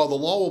understands that while the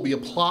law will be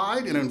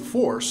applied and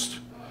enforced,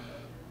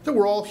 that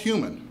we're all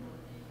human.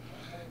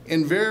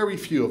 And very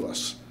few of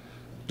us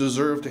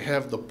deserve to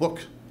have the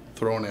book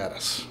thrown at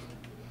us.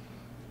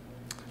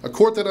 A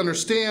court that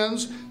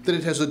understands that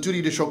it has a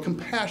duty to show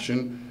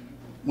compassion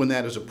when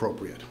that is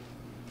appropriate.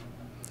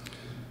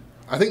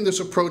 I think this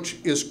approach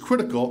is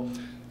critical,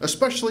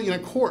 especially in a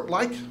court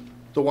like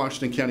the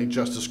Washington County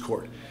Justice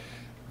Court.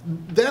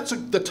 That's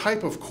the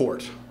type of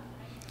court,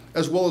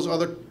 as well as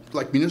other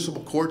like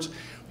municipal courts,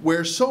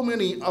 where so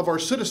many of our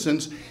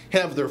citizens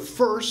have their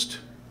first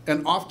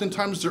and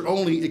oftentimes their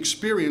only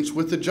experience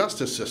with the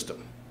justice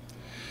system.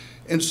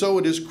 And so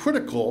it is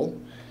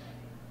critical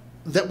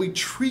that we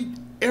treat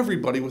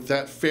everybody with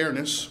that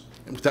fairness,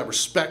 and with that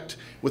respect,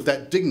 with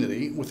that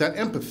dignity, with that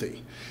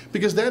empathy,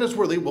 because that is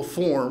where they will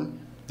form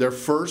their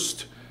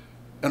first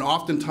and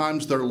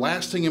oftentimes their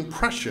lasting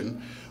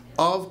impression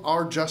of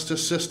our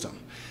justice system.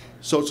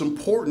 So it's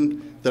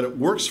important that it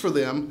works for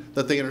them,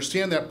 that they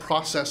understand that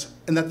process,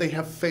 and that they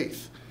have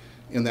faith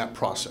in that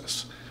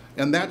process.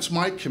 And that's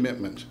my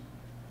commitment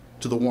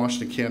to the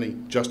Washington County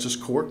Justice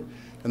Court,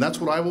 and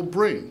that's what I will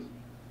bring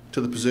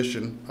to the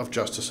position of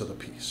Justice of the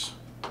Peace.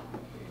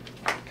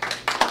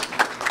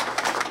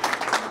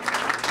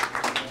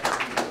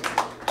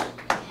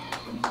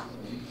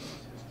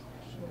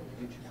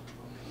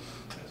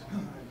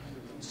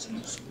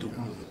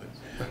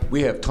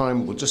 We have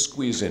time. We'll just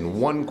squeeze in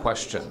one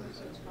question.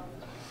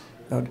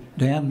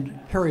 Dan,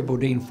 Harry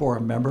Bodine,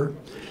 Forum member.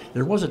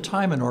 There was a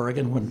time in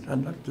Oregon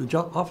when the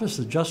Office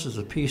of Justice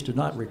of Peace did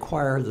not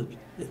require that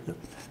the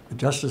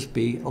justice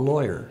be a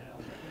lawyer.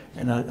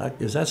 And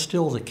is that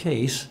still the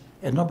case?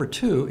 And number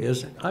two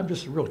is, I'm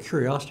just a real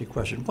curiosity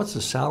question, what's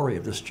the salary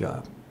of this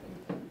job?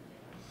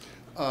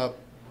 I'll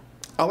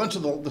answer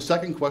the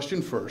second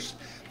question first.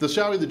 The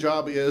salary of the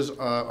job is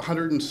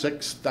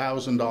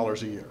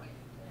 $106,000 a year.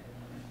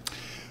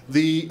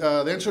 The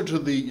answer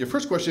to your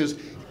first question is,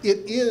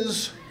 it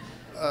is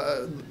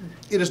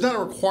not a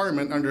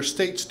requirement under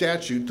state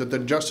statute that the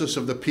Justice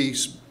of the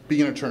Peace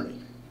be an attorney.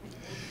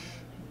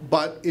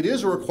 But it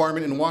is a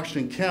requirement in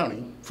Washington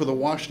County for the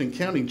Washington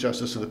County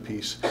Justice of the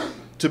Peace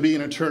to be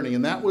an attorney,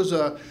 and that was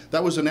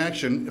an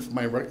action, if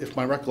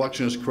my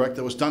recollection is correct,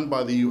 that was done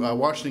by the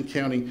Washington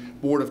County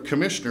Board of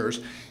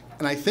Commissioners,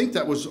 and I think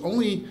that was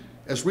only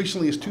as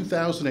recently as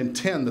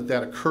 2010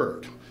 that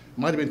occurred. It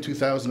might have been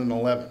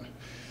 2011,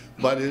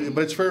 but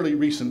it's fairly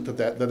recent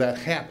that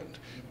happened.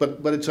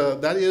 But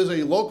that is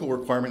a local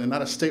requirement and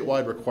not a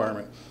statewide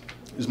requirement,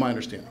 is my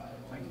understanding.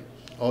 Thank you.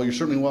 Oh, you're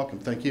certainly welcome.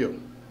 Thank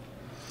you.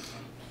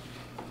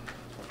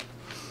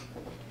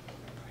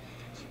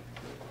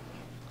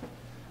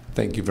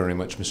 Thank you very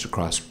much, Mr.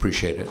 Cross.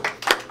 Appreciate it.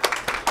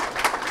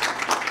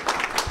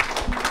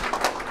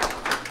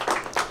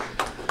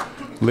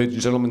 Ladies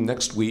and gentlemen,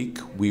 next week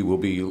we will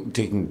be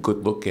taking a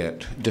good look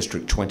at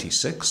District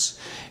 26,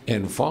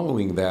 and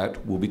following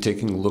that we'll be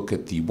taking a look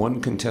at the one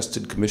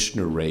contested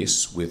commissioner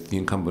race with the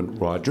incumbent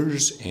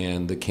Rogers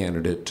and the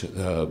candidate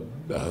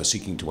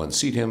seeking to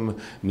unseat him,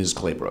 Ms.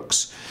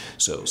 Claybrooks.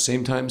 So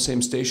same time,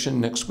 same station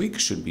next week.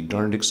 Should be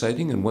darned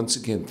exciting. And once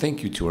again,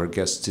 thank you to our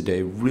guests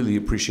today. Really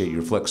appreciate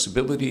your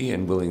flexibility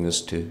and willingness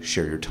to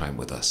share your time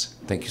with us.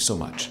 Thank you so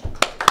much.